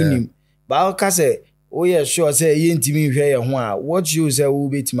no but I say, oh yeah, sure. Say you intimi hwe ho what you say will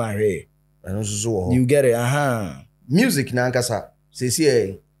be to my hair. You get it, Music na nkasa.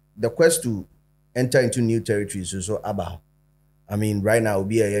 Say the quest to enter into new territories is so about. I mean, right now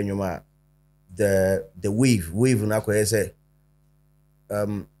be a nyoma the wave na ko say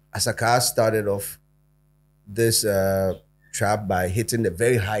Asaka started off this trap by hitting the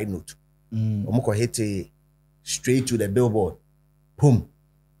very high note. Omoko hit it straight to the billboard. Boom.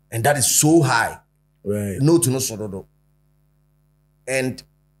 And that is so high. Right. No to no sorodo. And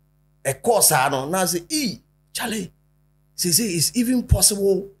a course I don't now say, Charlie, say it's even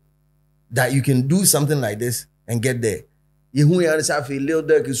possible that you can do something like this and get there. You who understand feel little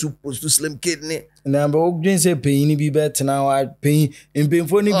dirk is supposed to slim kidney. Now, but you say paying be better now. I pay in pain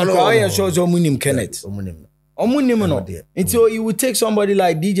for you. I show so munim Kenneth. Omunim no. Until you would take somebody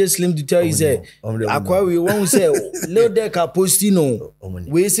like DJ Slim to tell you say, "Akwa we won't say little dirk are posting no."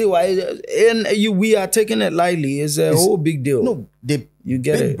 We say why and we are taking it lightly. It's a whole big deal. No, you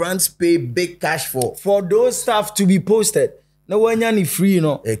get big brands pay big cash for those stuff to be posted. No one any free, you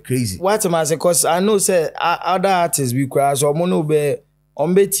know. Crazy. What am I say? Because I know say other artists we cry so mono be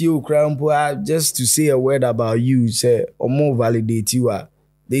on bet you cry just to say a word about you say or more validate you are.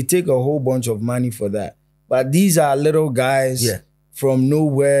 They take a whole bunch of money for that. But these are little guys from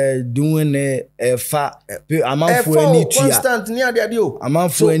nowhere doing it. I'm out for any constant near the audio. I'm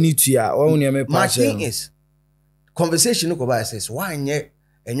out for any tia. My thing is, conversation about says why yet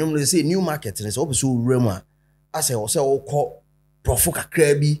and you say new market and it's also rumor. As I was call profuka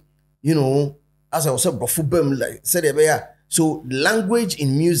crabby, you know, as I was profubum like said so language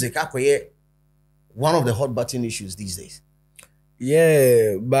in music one of the hot button issues these days.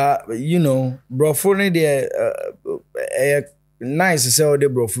 Yeah, but you know, brofone there nice to say all the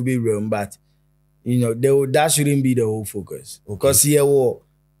brofu be room, but you know, that shouldn't be the whole focus. Because you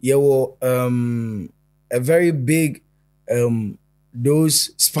were a very big those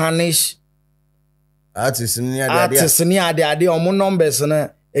Spanish artists near the omo numbers na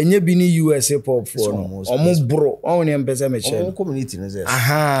enye bi ni USA pop for no omo bro only empese me share community is there.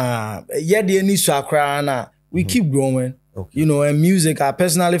 Yeah, the ni so akra na we keep growing. You know, and music I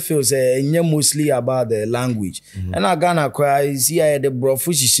personally feel say mostly about the language. And I Ghana cry see the bro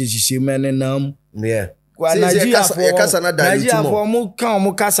fushi men nam. Yeah. Nigeria for mo kan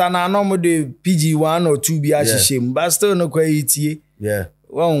mo kasa na no mo de PG1 or 2 bi a hihim but still no kwa etie. Yeah.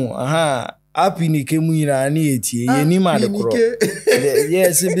 Well, happy ni kemu ina ni etie ye ni ma de kro.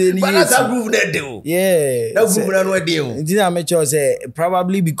 Yes, be ni. But that's a groove that do. Yeah. That groove na no dey. Nti na me say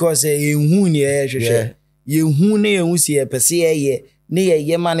probably because ehun ni hwehwe. Yehu ne yehu si epese ye ne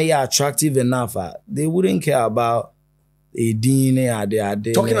ye man ye attractive enough. They wouldn't care about a din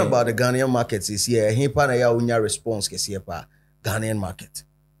ade. Talking about the Ghanaian markets is here. Himpa na ya unya response ke si pa Ghanaian market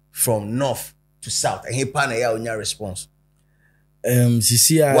from north to south. Himpa na ya unya response.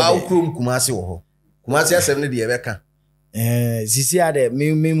 Sisi ade. Wa ukrum Kumasi wo ho. Kumasi asem ne de ye beka. Sisi ade me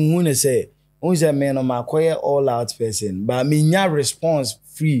hu ne say unse me no makoye all out person but me nya response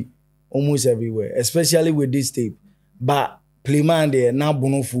free almost everywhere, especially with this tape. But playman there now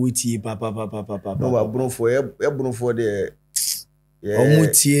bono for it papa. No, bono for the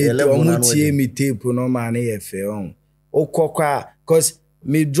omutie me tape no man e fe on. Okokwa cause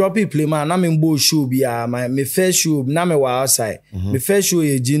me drop it playman na me mbo show bia me first show na me wa outside. Me first show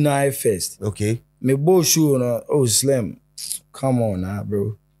e July first. Okay. Me bo show no Slim. Come on now,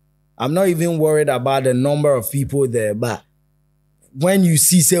 bro. I'm not even worried about the number of people there, but when you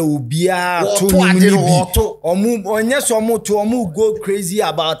see say obia omu onye so mo to omu go crazy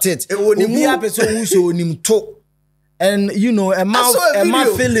about it obia person who so onim to and you know a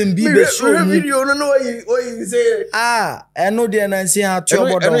mouth feeling be show video no what you say eno de na nsi ha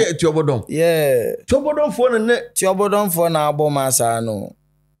Tiobodom yeah Tiobodom for na abomasa no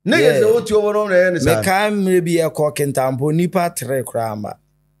niggas no Tiobodom na say me kan maybe a cooking tampo nipa 3 kramba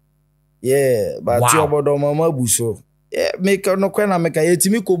yeah but Tiobodom mama buso. Yeah, make no kwena make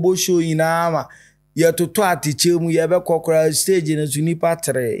yetimi kobo show ina ma ye toto atiche mu ye be kokora stage na tunipa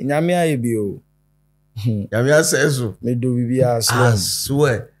 3 nyame aye bi o nyame aseso me do bibia I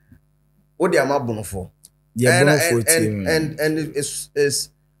swear what dey amabonofo and it's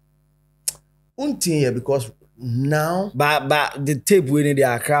untin because now but the tape we need the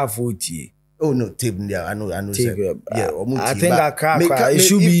Accra 40 oh no tape there I know tape, yeah I think Accra it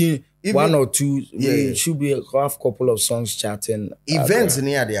should be even, 1 or 2 it should be a couple of songs chatting events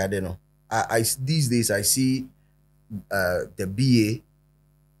near there no I these days I see the BA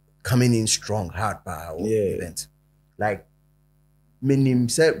coming in strong hard power event like Minim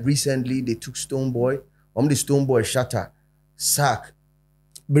said recently they took Stoneboy the Stoneboy shatter sack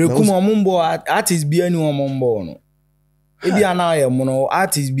brekum omumbo artist bi ani omumbo no ebi ana ye mo no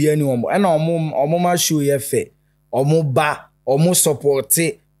artist bi ani omumbo na omuma show ye fe omuba omu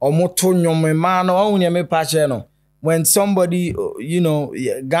support omu to nyome man no onye me pache no when somebody you know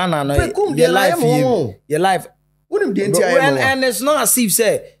Ghana no your life and it's not as if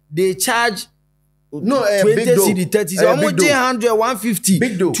say they charge no 20 CD 30 almost 100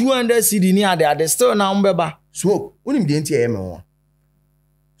 150 200 CD near there still now mbeba smoke unim de ntia me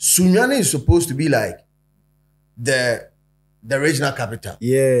Sunyane is supposed to be like the regional capital.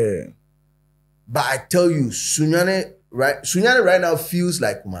 Yeah. But I tell you, Sunyane right now feels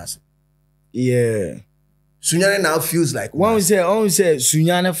like Kumasi. Yeah. Sunyane now feels like Kumasi. When we say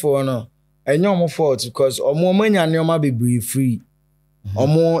Sunyane for no, and no more fault because omo manya nyoma be free.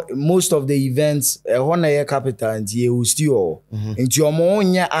 Most of the events one year capital and ye will still into omo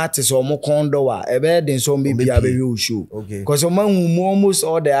onya artists omo kondo wa ebe den so be bia show. Okay. Because almost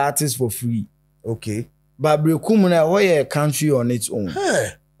all the artists for free. Okay. But Brekum na why country on its own.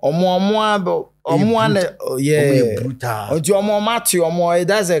 Hey. Omo yeah. Brutal. Until omo mati omo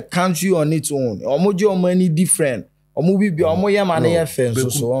that's a country on its own. Omo jo many different. Omo bibi omo yama na ye fe nso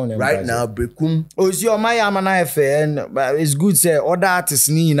so on right now Brekum osi omo yama na ye fe but it's good say other artists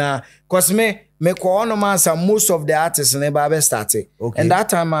ni na cause me ko on man some most of the artists na ba be start and that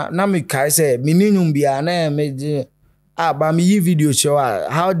time na me kai say me ninyum bia na me ba me video show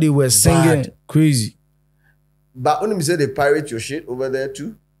how they were singing crazy. But when you say they pirate your shit over there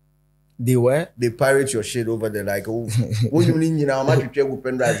too. They were? They pirate your shit over there like, oh, when you mean, you know, I'm not to check with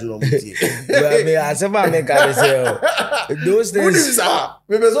pen drives on those days.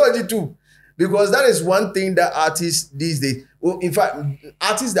 Too. Because that is one thing that artists these days, well, in fact,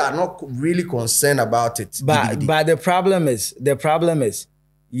 artists that are not really concerned about it. But the problem is, the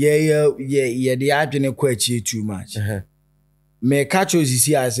they are doing quite too much. Me catch us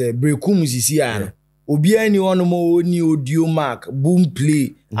see as a brekum see obi any one more new audio mark boom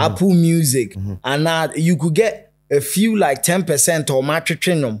play Apple Music and you could get a few like 10% or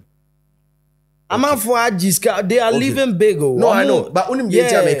matrichinum. I'm for Ajiska, they are living big. No, I know, but only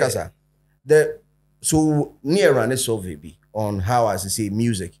so near around a survey on how I say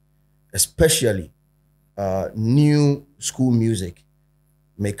music, especially new school music,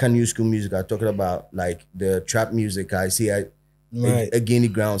 new school music. I'm talking about like the trap music. I see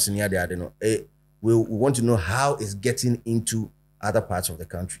again grounds in here. I don't know. We want to know how it's getting into other parts of the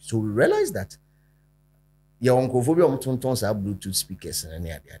country. So we realize that your uncle phobia tons have Bluetooth speakers and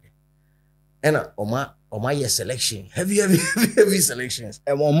any other. And Oma your selection, heavy selections.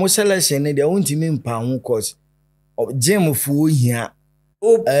 And almost selection they won't even pound cause of gem fu here.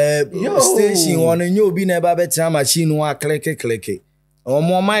 Station one and you'll be never better machine one click. Or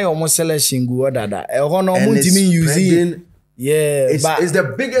more my almost selection go that. A honor won't even using. Yeah, it's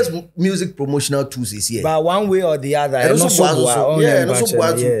the biggest music promotional tools this year. But one way or the other, and also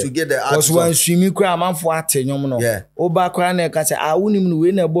to get the artist. Because when streaming crowd, man for acting, yeah. Oba crane can say, I wouldn't even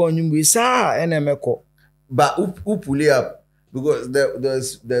win a born we saw and a meko. But who pull it up? Because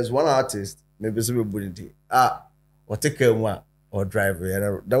there's one artist, maybe somebody or take one or drive.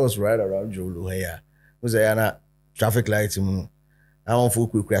 That was right around Jolo here. Was a traffic lights. I want for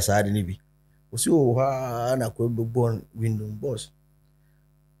quick crash. I didn't be. So na ko born window boss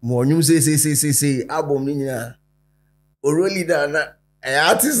mo nyum say album ni na orally na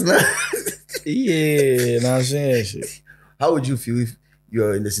artist na yeah na shit. How would you feel if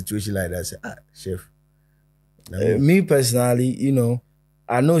you're in a situation like that? Say, chef, me personally, you know,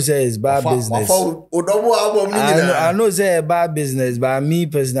 I know say it's bad business. I know say it's bad business, but me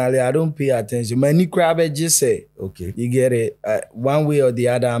personally, I don't pay attention. Many crab just say, okay, you get it. One way or the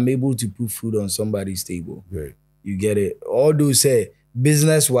other, I'm able to put food on somebody's table. Right. You get it. Although say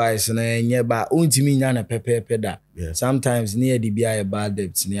business wise, but sometimes near the BI bad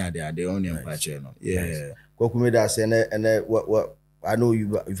debts near the only channel. Yeah. Kwaku made us and what I know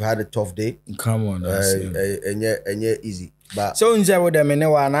you've had a tough day. Come on, and yeah, easy. But so in with them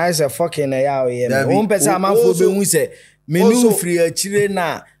and I say fucking yeah. One person man for be say menu free a chile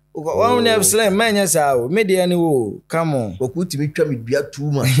na. One never slam man yes media ni wo. Come on. Kwaku timi twa me bia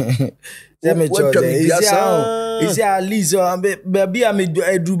too much. Let me tell you. Is at least baby I me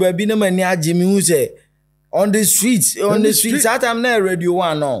do baby no mani agye me hu say on the streets that I'm not radio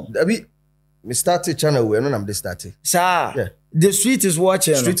one no. Baby me started channel we no am dey started. Sir. Yeah. The street is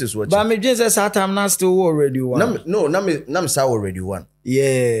watching. But me just say I'm not still already one. No, I'm already one.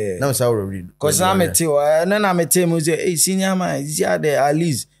 Yeah. I'm already. Cause I'm a team. And then I'm a team who say, hey, senior man, is there at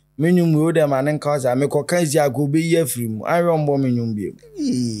least. Minimum with them and then cause I make a case I go be here free. I run bomb minimum be.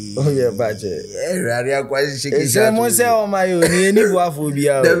 Oh yeah, but yeah, quite shaking. Someone say, oh my own, any waffle.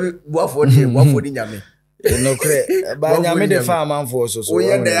 What for the yummy. No credit, but I made a farm for so. Oh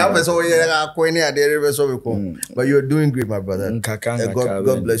yeah, the others oh yeah, but you're doing great, my brother.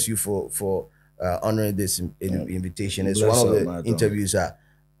 God bless you for honoring this invitation. It's one of the interviews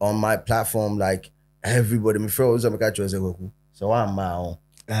on my platform. Like everybody, my friends, so I'm my own.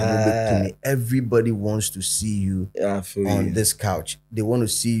 Everybody wants to see you on this couch. They want to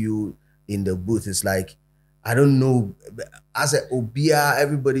see you in the booth. It's like, I don't know. As a Obia,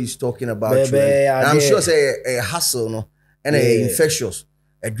 everybody is talking about you. And I'm sure it's a hustle, no, and a infectious.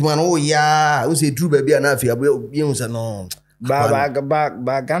 Oh yeah, I say true baby and no.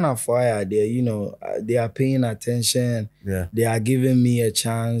 But Ghana Fire, they you know they are paying attention. Yeah, they are giving me a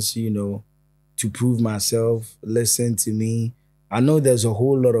chance, you know, to prove myself. Listen to me. I know there's a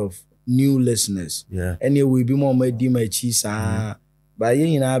whole lot of new listeners. Yeah, and it will be more my cheese. But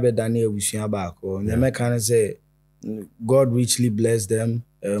you know, Daniel we back or the kind of say God richly bless them.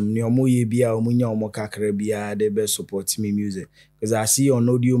 They be support me music because I see on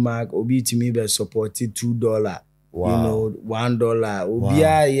audio mark obi to me be supported $2 You know, $1.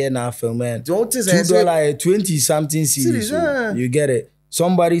 Ubia yeah na film man. $2 20 something series. You get it.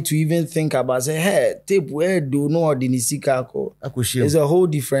 Somebody to even think about say, hey, tape where do no ordinary. It's a whole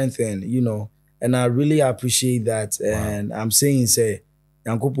different thing, you know. And I really appreciate that. And I'm saying say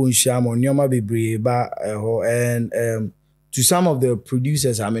Yankopon Shamo Nyoma Bebre and to some of the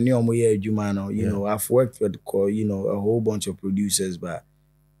producers, I mean you know, I've worked with you know a whole bunch of producers, but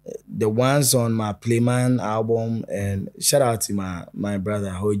the ones on my Playman album, and shout out to my brother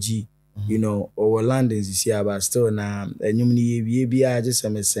Hoji, you know, over London this year, but still now, and you I just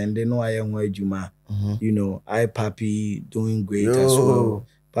am sending no I am Juma, you know, I Papi doing great as well.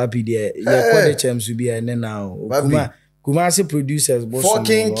 Papi there, yeah, quite a chance to be and then now. Kumasi producers, Bosom,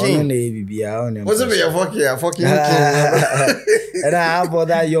 fucking king. What's up, your fucking king? And I have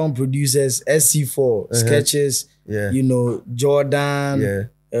other young producers, SC4, Sketches, you know,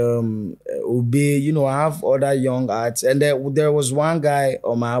 Jordan, Obey, you know, I have other young artists. And there was one guy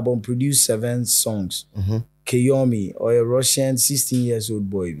on my album produced 7 songs. Keyomi, or a Russian 16 years old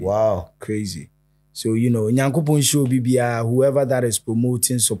boy. Wow. Crazy. So, you know, Nyankopon show BBA, whoever that is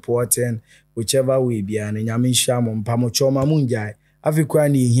promoting, supporting, whichever way be and Nyamin Shamo, Pamochoma Munjai,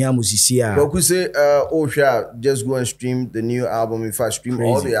 Afrikwani here musisia. Kwaku say, oh sure, just go and stream the new album. If I stream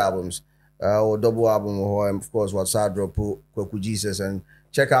all the albums, or double album, or of course what's our drop Kwaku Jesus, and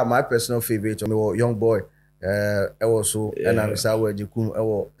check out my personal favorite, young boy. Also, and I'm sorry, Jikum,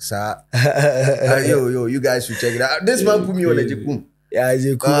 yo, you guys should check it out. This man put me on the Jikum. Yeah,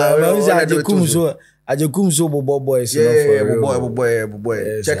 Ajekum so boys.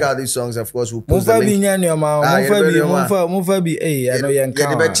 Boy. Check out these songs, of course. We'll post the link.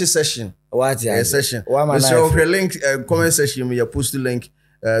 The session. What? Yeah, session. So link, comment section. We post the link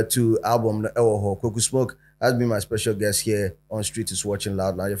to album Kweku Smoke. Has been my special guest here on Street is Watching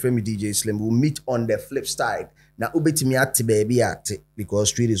Loud. Now your friend DJ Slim. We'll meet on the flip side. Now ubeti mi ati baby ati because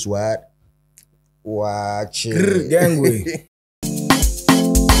Street is what watching.